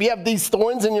eyes, if you have these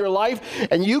thorns in your life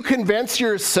and you convince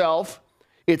yourself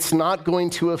it's not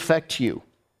going to affect you,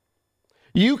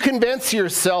 you convince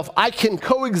yourself, I can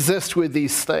coexist with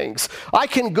these things. I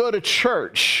can go to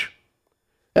church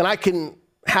and I can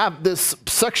have this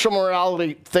sexual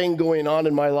morality thing going on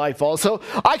in my life also.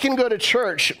 I can go to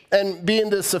church and be in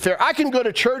this affair. I can go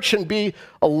to church and be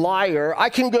a liar. I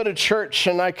can go to church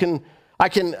and I can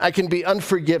be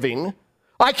unforgiving.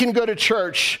 I can go to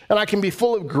church and I can be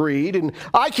full of greed, and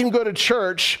I can go to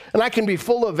church and I can be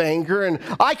full of anger, and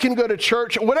I can go to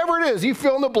church, whatever it is, you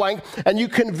fill in the blank, and you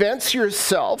convince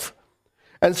yourself.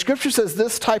 And Scripture says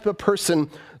this type of person,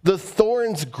 the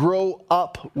thorns grow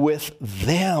up with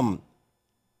them.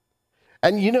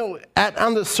 And you know,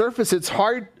 on the surface, it's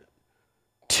hard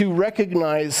to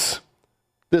recognize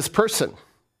this person.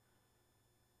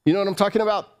 You know what I'm talking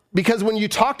about? Because when you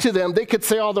talk to them, they could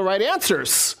say all the right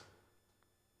answers,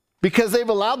 because they've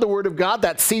allowed the word of God,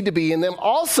 that seed, to be in them.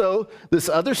 Also, this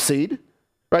other seed,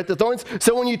 right, the thorns.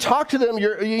 So when you talk to them,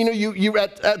 you're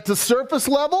at the surface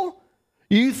level,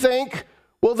 you think,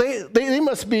 well, they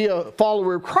must be a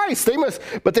follower of Christ. They must.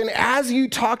 But then as you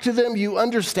talk to them, you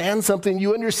understand something.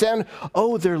 You understand,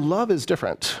 oh, their love is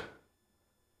different.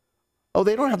 Oh,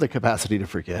 they don't have the capacity to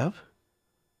forgive.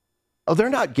 Oh, they're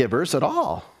not givers at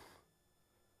all.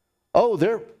 Oh,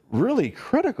 they're really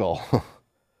critical.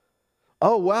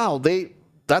 Oh, wow,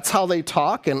 that's how they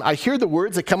talk, and I hear the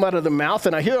words that come out of the mouth,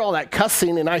 and I hear all that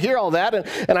cussing, and I hear all that,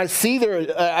 and I see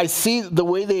the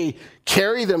way they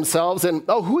carry themselves, and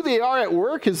who they are at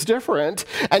work is different,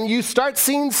 and you start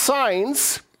seeing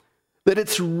signs that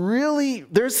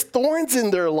there's thorns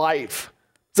in their life.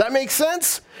 Does that make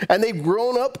sense? And they've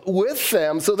grown up with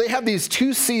them, so they have these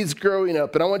two seeds growing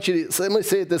up, and let me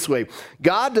say it this way.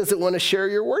 God doesn't want to share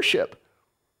your worship.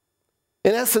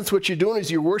 In essence, what you're doing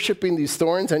is you're worshiping these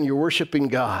thorns and you're worshiping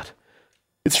God.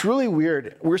 It's really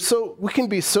weird. We can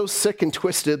be so sick and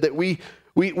twisted that we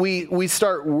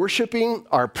start worshiping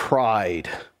our pride.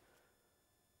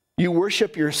 You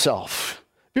worship yourself.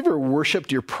 Have you ever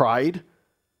worshiped your pride?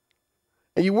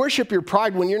 And you worship your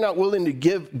pride when you're not willing to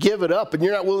give it up and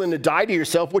you're not willing to die to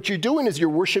yourself. What you're doing is you're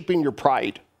worshiping your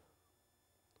pride.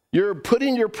 You're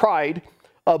putting your pride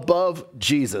above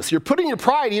Jesus. You're putting your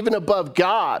pride even above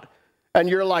God. And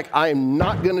you're like, I'm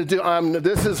not going to do,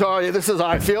 this is how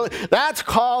I feel. That's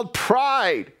called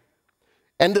pride.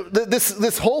 And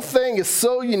this whole thing is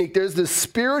so unique. There's this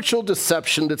spiritual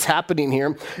deception that's happening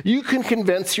here. You can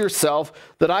convince yourself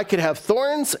that I could have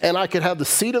thorns and I could have the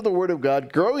seed of the Word of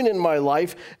God growing in my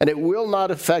life and it will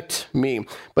not affect me.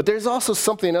 But there's also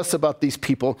something else about these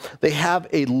people. They have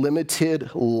a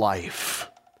limited life.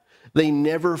 They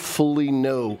never fully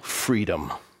know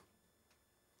freedom.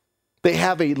 They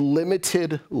have a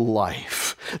limited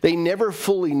life. They never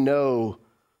fully know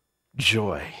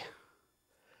joy.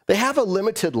 They have a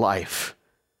limited life.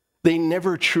 They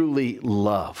never truly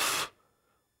love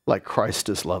like Christ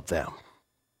has loved them.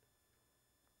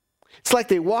 It's like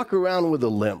they walk around with a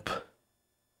limp.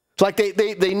 It's like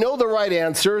they know the right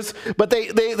answers, but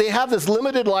they have this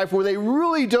limited life where they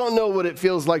really don't know what it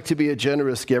feels like to be a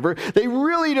generous giver. They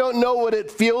really don't know what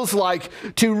it feels like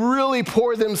to really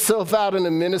pour themselves out in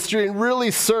a ministry and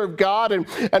really serve God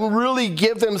and really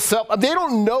give themselves. They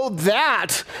don't know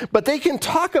that, but they can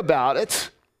talk about it.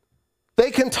 They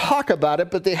can talk about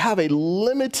it, but they have a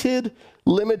limited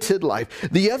life.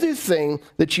 The other thing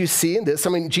that you see in this,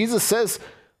 Jesus says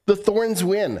the thorns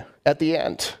win at the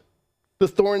end. The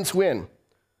thorns win.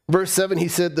 Verse 7, he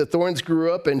said the thorns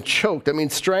grew up and choked,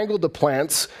 strangled the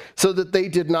plants so that they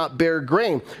did not bear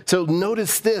grain. So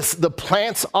notice this, the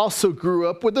plants also grew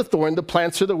up with the thorn. The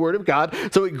plants are the Word of God,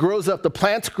 so it grows up. The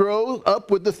plants grow up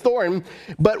with the thorn,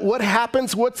 but what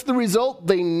happens? What's the result?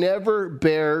 They never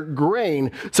bear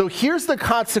grain. So here's the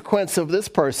consequence of this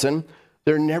person.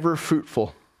 They're never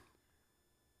fruitful.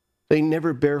 They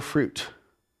never bear fruit.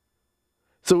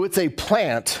 So it's a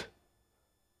plant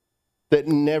that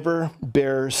never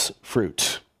bears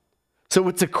fruit. So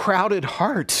it's a crowded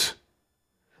heart.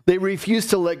 They refuse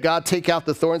to let God take out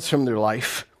the thorns from their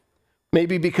life.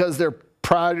 Maybe because they're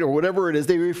pride or whatever it is.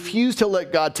 They refuse to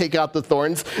let God take out the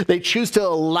thorns. They choose to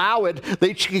allow it.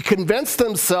 They convince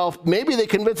themselves, maybe they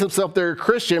convince themselves they're a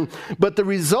Christian, but the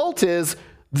result is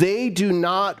they do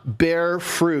not bear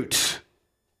fruit.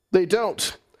 They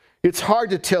don't. It's hard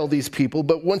to tell these people,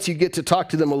 but once you get to talk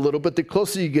to them a little bit, the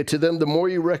closer you get to them, the more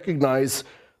you recognize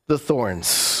the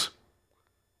thorns.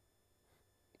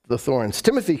 The thorns.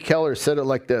 Timothy Keller said it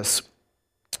like this: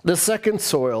 the second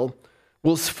soil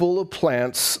was full of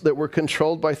plants that were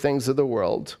controlled by things of the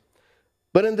world.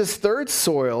 But in this third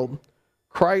soil,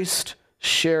 Christ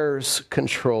shares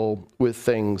control with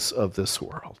things of this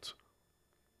world.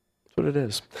 That's what it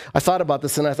is. I thought about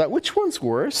this and I thought, which one's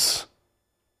worse?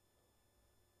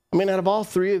 Out of all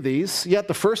three of these, you got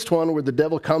the first one where the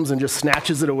devil comes and just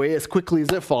snatches it away as quickly as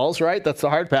it falls, right? That's the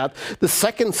hard path. The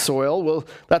second soil, well,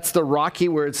 that's the rocky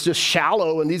where it's just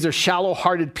shallow, and these are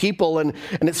shallow-hearted people, and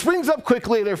it springs up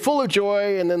quickly, they're full of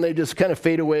joy, and then they just kind of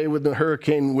fade away when the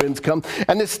hurricane winds come.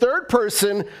 And this third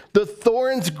person, the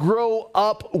thorns grow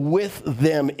up with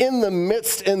them in the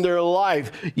midst in their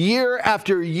life, year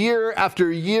after year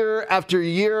after year after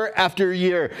year after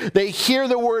year. They hear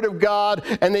the word of God,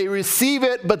 and they receive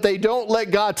it, but they don't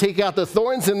let God take out the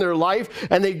thorns in their life,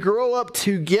 and they grow up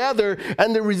together,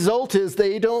 and the result is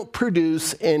they don't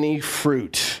produce any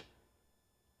fruit.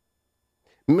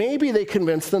 Maybe they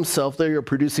convince themselves they are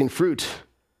producing fruit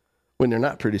when they're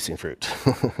not producing fruit.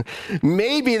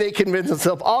 Maybe they convince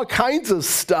themselves all kinds of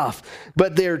stuff,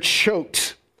 but they're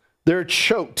choked. They're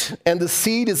choked, and the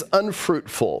seed is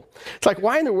unfruitful. It's like,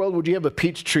 why in the world would you have a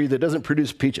peach tree that doesn't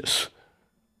produce peaches?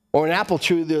 Or an apple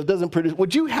tree that doesn't produce,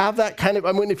 would you have that kind of,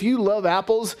 if you love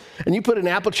apples and you put an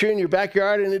apple tree in your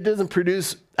backyard and it doesn't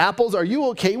produce apples, are you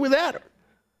okay with that?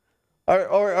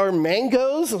 Or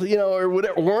mangoes, or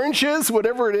whatever, oranges,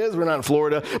 whatever it is. We're not in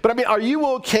Florida. But are you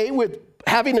okay with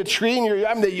having a tree in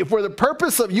your, for the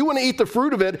purpose of, you want to eat the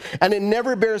fruit of it and it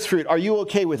never bears fruit? Are you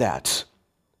okay with that?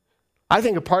 I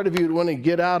think a part of you would want to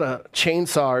get out a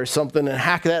chainsaw or something and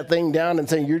hack that thing down and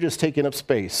say, you're just taking up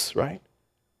space, right?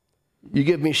 You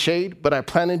give me shade, but I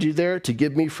planted you there to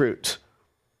give me fruit.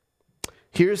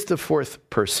 Here's the fourth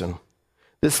person.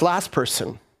 This last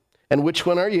person. And which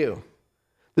one are you?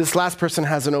 This last person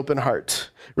has an open heart.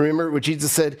 Remember what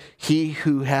Jesus said? He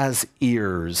who has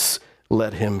ears,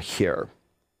 let him hear.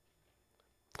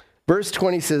 Verse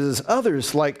 20 says,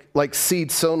 others like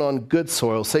seed sown on good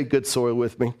soil. Say good soil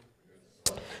with me.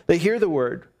 They hear the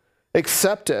word,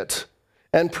 accept it,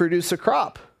 and produce a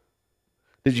crop.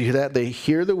 Did you hear that? They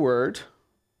hear the word,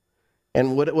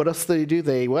 and what else do they do?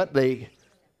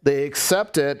 They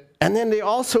accept it, and then they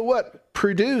also what?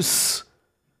 Produce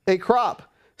a crop.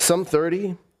 Some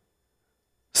 30,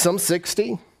 some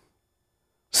 60,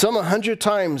 some 100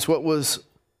 times what was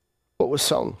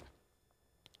sown.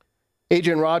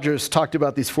 Adrian Rogers talked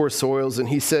about these four soils, and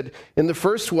he said, in the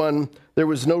first one, there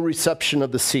was no reception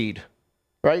of the seed,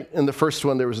 right? In the first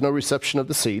one, there was no reception of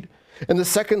the seed. In the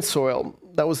second soil,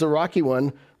 that was the rocky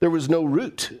one, there was no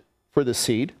root for the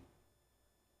seed.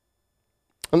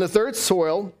 In the third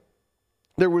soil,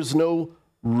 there was no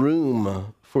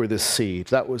room for the seed.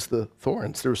 That was the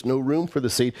thorns. There was no room for the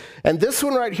seed. And this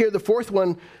one right here, the fourth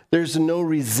one, there's no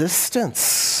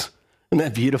resistance. Isn't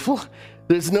that beautiful?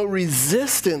 There's no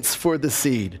resistance for the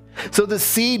seed. So the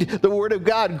seed, the word of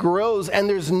God, grows and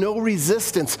there's no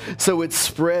resistance. So it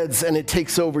spreads and it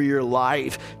takes over your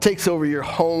life, takes over your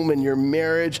home and your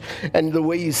marriage and the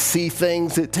way you see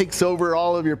things. It takes over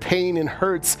all of your pain and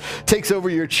hurts, takes over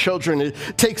your children. It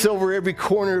takes over every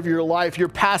corner of your life, your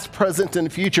past, present,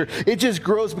 and future. It just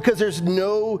grows because there's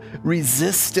no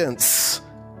resistance.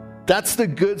 That's the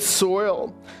good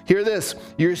soil. Hear this,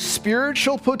 your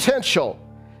spiritual potential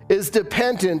is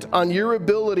dependent on your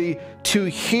ability to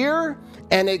hear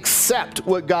and accept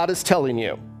what God is telling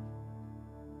you.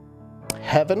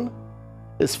 Heaven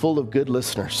is full of good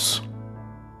listeners.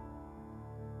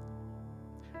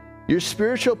 Your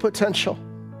spiritual potential.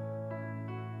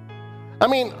 I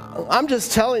mean, I'm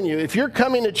just telling you, if you're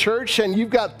coming to church and you've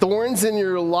got thorns in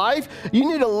your life, you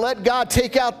need to let God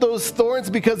take out those thorns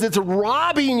because it's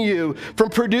robbing you from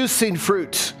producing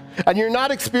fruit. And you're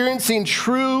not experiencing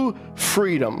true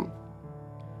freedom.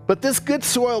 But this good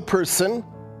soil person,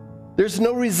 there's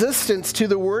no resistance to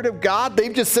the word of God.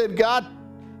 They've just said, God,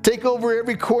 take over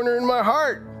every corner in my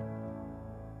heart.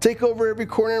 Take over every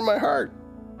corner in my heart.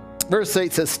 Verse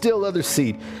 8 says, still other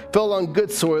seed fell on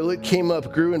good soil. It came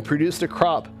up, grew, and produced a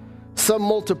crop. Some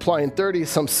multiplying 30,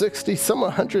 some 60, some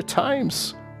 100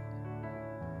 times.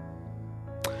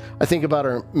 I think about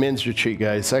our men's retreat,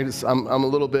 guys. I'm a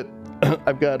little bit...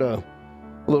 I've got a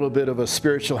little bit of a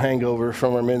spiritual hangover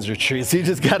from our men's retreats. You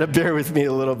just got to bear with me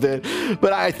a little bit.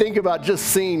 But I think about just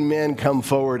seeing men come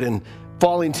forward and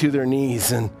falling to their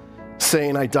knees and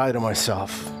saying, I die to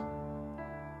myself.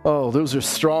 Oh, those are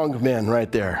strong men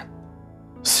right there.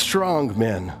 Strong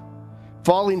men.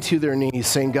 Falling to their knees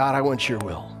saying, God, I want your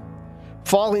will.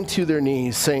 Falling to their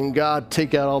knees saying, God,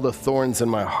 take out all the thorns in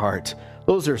my heart.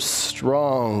 Those are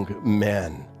strong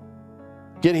men.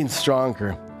 Getting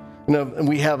stronger. You know,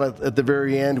 we have at the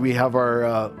very end, we have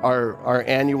our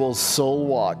annual soul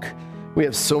walk. We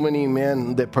have so many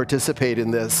men that participate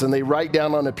in this, and they write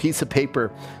down on a piece of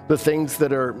paper the things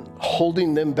that are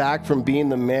holding them back from being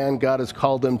the man God has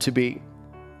called them to be.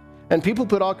 And people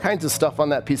put all kinds of stuff on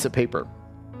that piece of paper.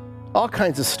 All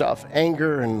kinds of stuff,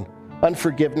 anger and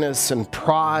unforgiveness and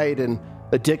pride and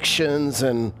addictions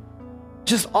and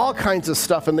just all kinds of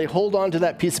stuff, and they hold on to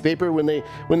that piece of paper when they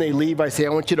leave. I say, I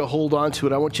want you to hold on to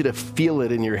it. I want you to feel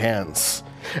it in your hands.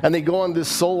 And they go on this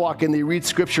soul walk and they read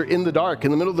scripture in the dark, in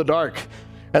the middle of the dark.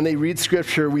 And they read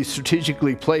scripture we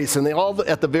strategically place. And they all,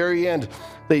 at the very end,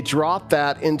 they drop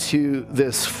that into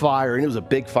this fire. And it was a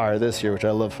big fire this year, which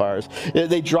I love fires.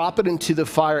 They drop it into the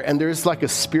fire, and there's like a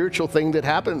spiritual thing that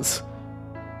happens.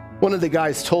 One of the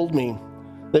guys told me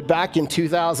that back in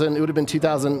 2000, it would have been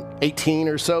 2018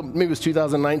 or so, maybe it was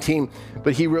 2019,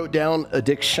 but he wrote down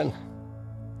addiction.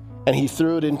 And he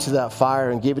threw it into that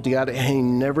fire and gave it to God, and he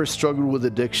never struggled with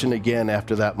addiction again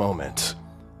after that moment.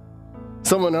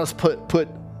 Someone else put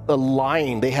a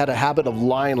lying. They had a habit of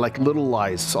lying, like little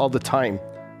lies all the time.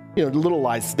 You know, little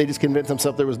lies. They just convinced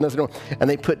themselves there was nothing wrong. And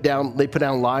they put down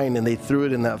lying and they threw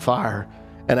it in that fire.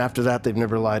 And after that, they've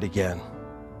never lied again.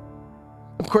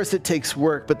 Of course, it takes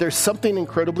work, but there's something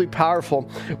incredibly powerful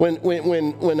when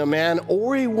a man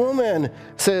or a woman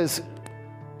says,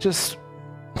 just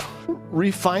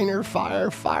refiner,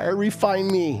 fire,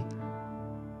 refine me.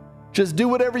 Just do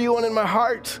whatever you want in my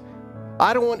heart.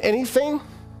 I don't want anything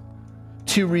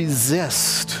to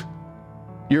resist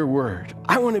your word.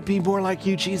 I want to be more like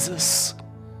you, Jesus.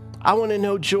 I want to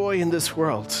know joy in this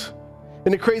world.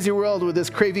 In a crazy world with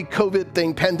this crazy COVID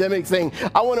thing, pandemic thing,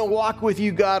 I want to walk with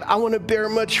you, God. I want to bear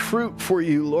much fruit for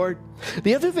you, Lord.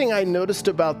 The other thing I noticed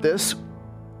about this,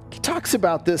 he talks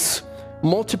about this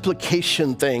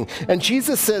multiplication thing. And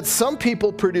Jesus said some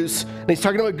people produce, and he's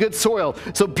talking about good soil.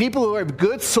 So people who have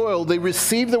good soil, they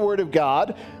receive the word of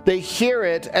God, they hear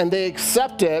it, and they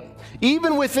accept it.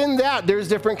 Even within that, there's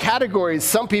different categories.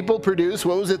 Some people produce,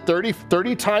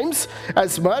 30 times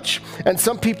as much, and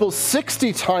some people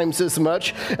 60 times as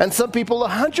much, and some people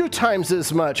 100 times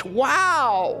as much.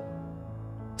 Wow!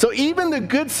 So even the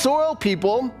good soil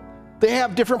people, they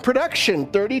have different production,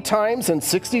 30 times and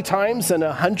 60 times and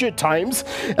 100 times.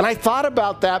 And I thought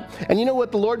about that, and you know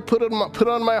what the Lord put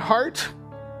on my heart?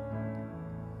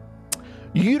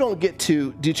 You don't get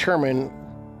to determine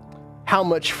how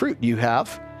much fruit you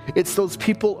have. It's those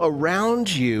people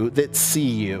around you that see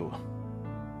you.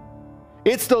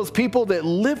 It's those people that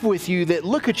live with you, that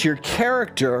look at your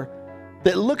character,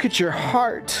 that look at your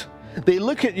heart, They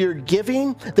look at your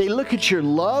giving. They look at your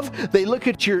love. They look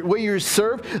at your way you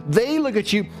serve. They look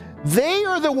at you. They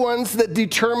are the ones that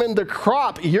determine the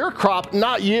crop, your crop,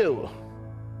 not you.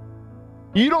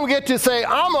 You don't get to say,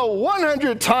 I'm a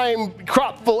 100-time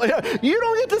crop full. You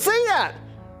don't get to say that.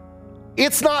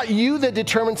 It's not you that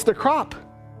determines the crop.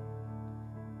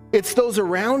 It's those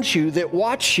around you that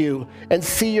watch you and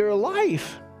see your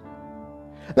life.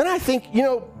 Then I think,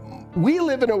 we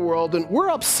live in a world and we're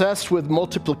obsessed with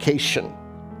multiplication,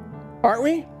 aren't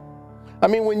we? I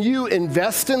mean, when you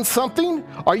invest in something,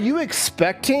 are you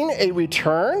expecting a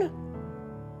return?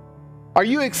 Are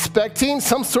you expecting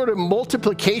some sort of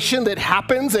multiplication that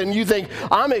happens and you think,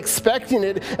 I'm expecting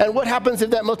it, and what happens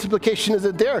if that multiplication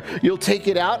isn't there? You'll take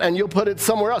it out and you'll put it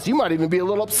somewhere else. You might even be a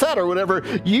little upset or whatever.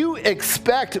 You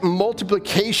expect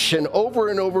multiplication over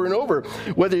and over and over,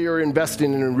 whether you're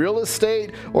investing in real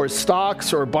estate or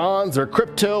stocks or bonds or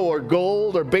crypto or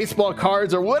gold or baseball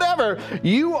cards or whatever.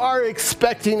 You are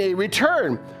expecting a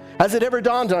return. Has it ever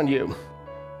dawned on you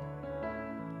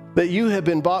that you have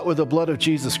been bought with the blood of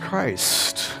Jesus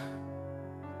Christ?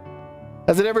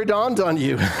 Has it ever dawned on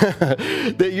you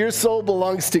that your soul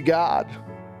belongs to God?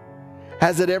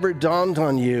 Has it ever dawned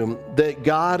on you that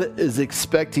God is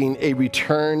expecting a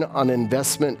return on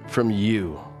investment from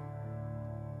you?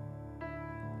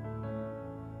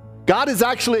 God is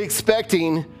actually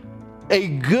expecting a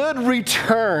good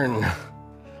return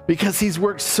because he's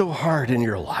worked so hard in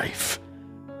your life.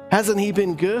 Hasn't he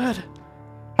been good?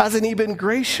 Hasn't he been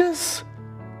gracious?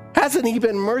 Hasn't he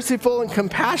been merciful and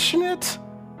compassionate?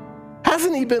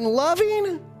 Hasn't he been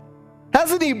loving?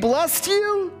 Hasn't he blessed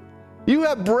you? You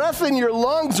have breath in your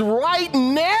lungs right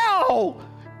now.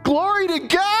 Glory to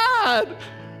God.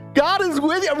 God is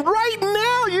with you. Right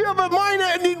now, you have a mind,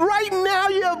 and right now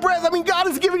you have breath. I mean, God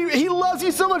is giving you, he loves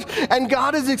you so much, and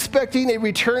God is expecting a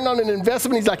return on an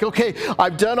investment. He's like, okay,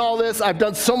 I've done all this. I've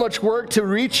done so much work to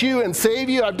reach you and save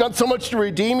you. I've done so much to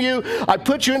redeem you. I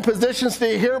put you in positions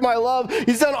to hear my love.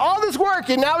 He's done all this work,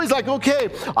 and now he's like, okay,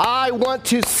 I want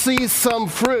to see some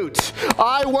fruit.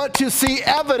 I want to see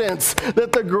evidence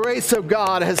that the grace of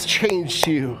God has changed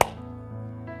you.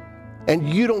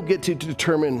 And you don't get to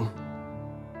determine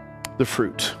the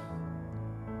fruit.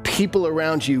 People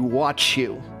around you watch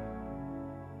you.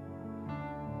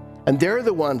 And they're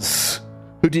the ones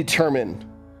who determine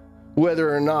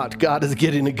whether or not God is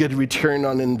getting a good return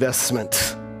on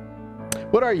investment.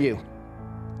 What are you?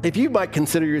 If you might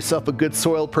consider yourself a good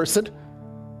soil person,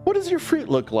 what does your fruit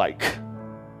look like?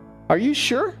 Are you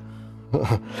sure?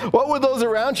 What would those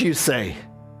around you say?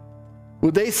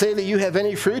 Would they say that you have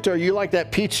any fruit, or are you like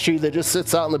that peach tree that just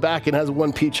sits out in the back and has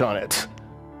one peach on it?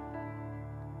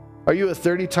 Are you a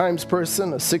 30 times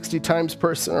person, a 60 times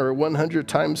person, or a 100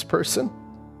 times person?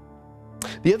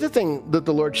 The other thing that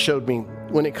the Lord showed me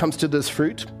when it comes to this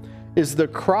fruit is the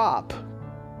crop,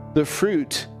 the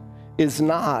fruit, is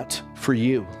not for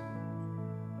you.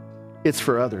 It's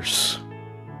for others.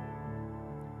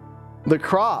 The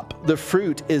crop, the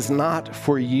fruit, is not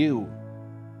for you.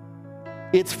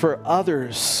 It's for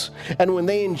others. And when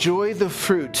they enjoy the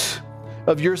fruit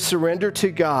of your surrender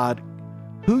to God,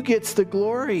 who gets the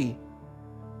glory?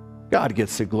 God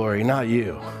gets the glory, not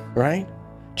you, right?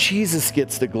 Jesus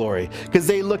gets the glory. Because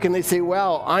they look and they say,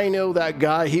 wow, I know that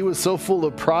guy. He was so full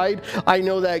of pride. I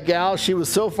know that gal. She was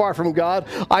so far from God.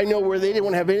 I know where they didn't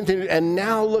want to have anything to do. And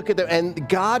now look at them. And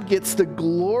God gets the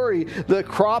glory. The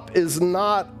crop is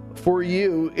not for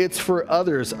you. It's for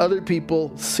others. Other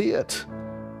people see it.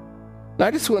 And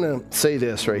I just want to say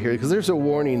this right here, because there's a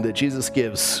warning that Jesus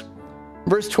gives.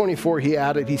 Verse 24,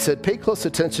 he said, pay close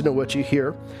attention to what you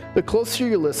hear. The closer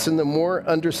you listen, the more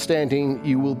understanding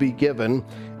you will be given,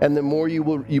 and the more you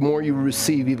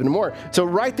receive even more. So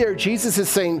right there, Jesus is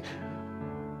saying,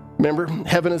 remember,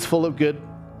 heaven is full of good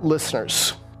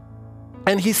listeners.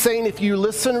 And he's saying, if you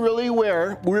listen really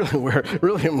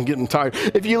I'm getting tired.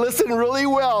 If you listen really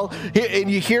well and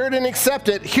you hear it and accept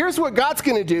it, here's what God's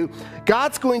going to do.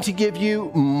 God's going to give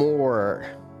you more.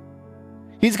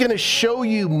 He's going to show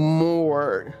you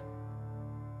more.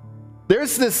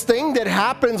 There's this thing that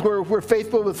happens where if we're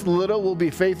faithful with little, we'll be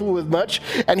faithful with much.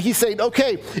 And he's saying,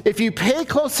 okay, if you pay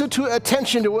closer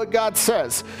attention to what God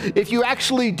says, if you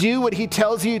actually do what he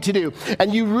tells you to do,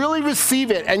 and you really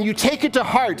receive it, and you take it to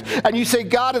heart, and you say,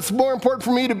 God, it's more important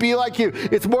for me to be like you.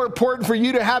 It's more important for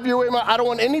you to have your way. I don't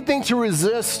want anything to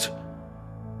resist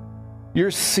your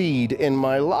seed in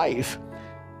my life.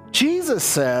 Jesus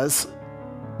says,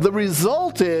 the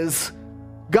result is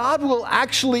God will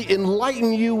actually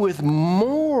enlighten you with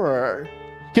more.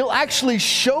 He'll actually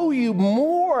show you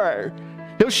more.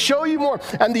 He'll show you more.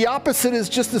 And the opposite is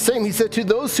just the same. He said, to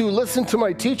those who listen to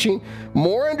my teaching,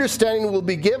 more understanding will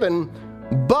be given,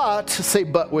 but, say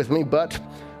but with me, but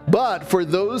for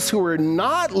those who are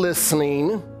not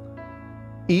listening,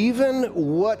 even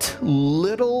what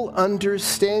little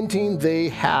understanding they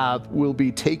have will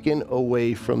be taken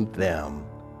away from them.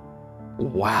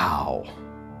 Wow.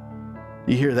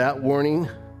 You hear that warning?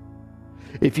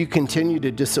 If you continue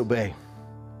to disobey,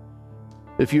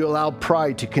 if you allow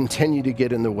pride to continue to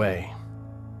get in the way,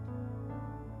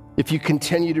 if you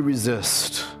continue to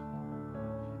resist,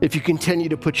 if you continue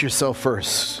to put yourself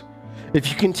first,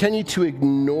 if you continue to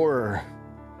ignore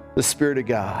the Spirit of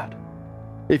God,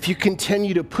 if you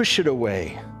continue to push it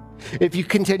away, if you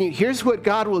continue, here's what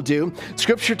God will do.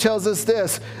 Scripture tells us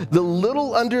this: the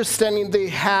little understanding they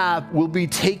have will be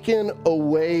taken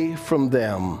away from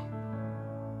them.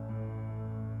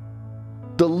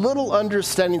 The little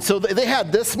understanding. So they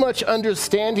had this much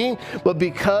understanding, but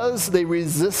because they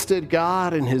resisted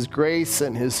God and His grace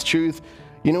and His truth,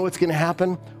 you know what's going to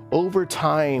happen? Over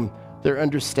time, their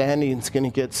understanding is going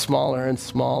to get smaller and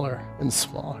smaller and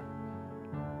smaller.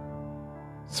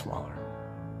 Smaller.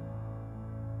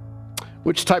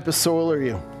 Which type of soil are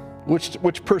you?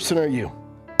 Which person are you?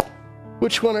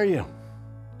 Which one are you?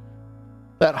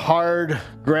 That hard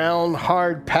ground,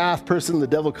 hard path person, the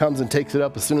devil comes and takes it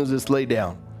up as soon as it's laid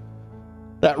down.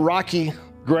 That rocky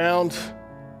ground,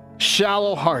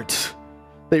 shallow heart,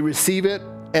 they receive it,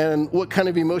 and what kind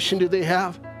of emotion do they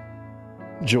have?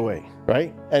 Joy,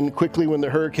 right? And quickly when the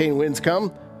hurricane winds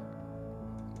come,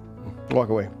 walk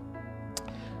away.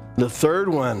 The third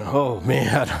one, oh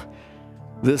man,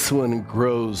 this one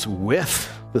grows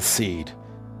with the seed,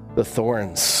 the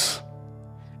thorns.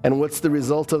 And what's the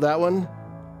result of that one?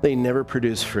 They never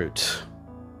produce fruit.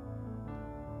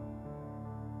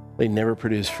 They never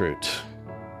produce fruit.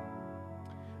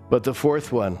 But the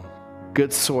fourth one,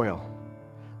 good soil.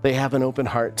 They have an open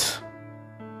heart.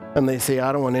 And they say,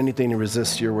 I don't want anything to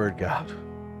resist your word, God.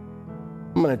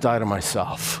 I'm going to die to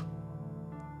myself.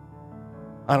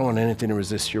 I don't want anything to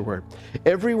resist your word.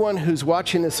 Everyone who's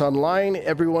watching this online,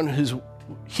 everyone who's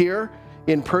here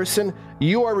in person,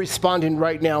 you are responding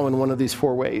right now in one of these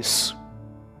four ways.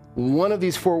 One of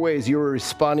these four ways, you are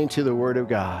responding to the word of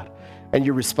God. And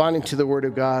you're responding to the word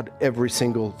of God every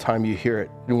single time you hear it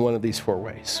in one of these four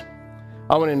ways.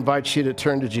 I want to invite you to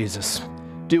turn to Jesus.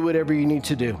 Do whatever you need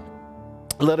to do.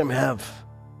 Let him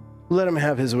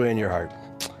have his way in your heart.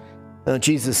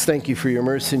 Jesus, thank you for your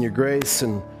mercy and your grace.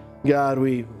 And God,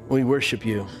 we worship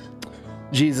you.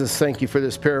 Jesus, thank you for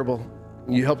this parable.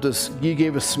 You helped us, you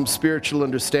gave us some spiritual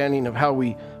understanding of how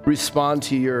we respond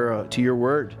to your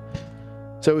word.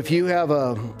 So if you have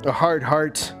a hard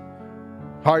heart,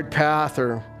 hard path,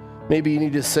 or maybe you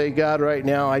need to say, God, right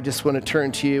now, I just want to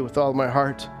turn to you with all my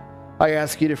heart. I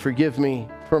ask you to forgive me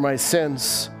for my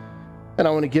sins, and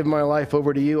I want to give my life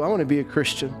over to you. I want to be a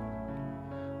Christian.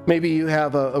 Maybe you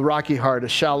have a rocky heart, a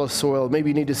shallow soil.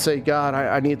 Maybe you need to say, God,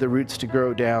 I need the roots to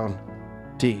grow down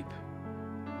deep.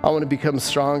 I want to become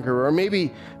stronger. Or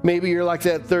maybe you're like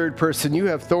that third person. You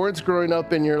have thorns growing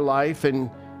up in your life,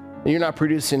 and you're not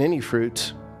producing any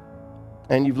fruit,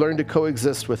 and you've learned to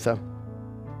coexist with them.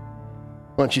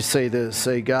 Why don't you say this?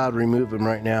 Say, God, remove them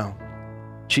right now.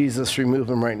 Jesus, remove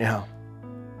them right now.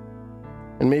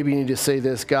 And maybe you need to say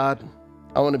this: God,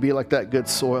 I want to be like that good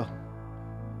soil.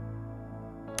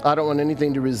 I don't want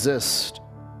anything to resist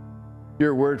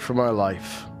your word for my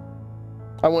life.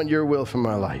 I want your will for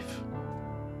my life.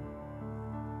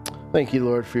 Thank you,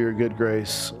 Lord, for your good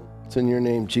grace. It's in your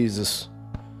name, Jesus,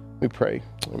 we pray.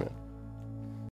 Amen.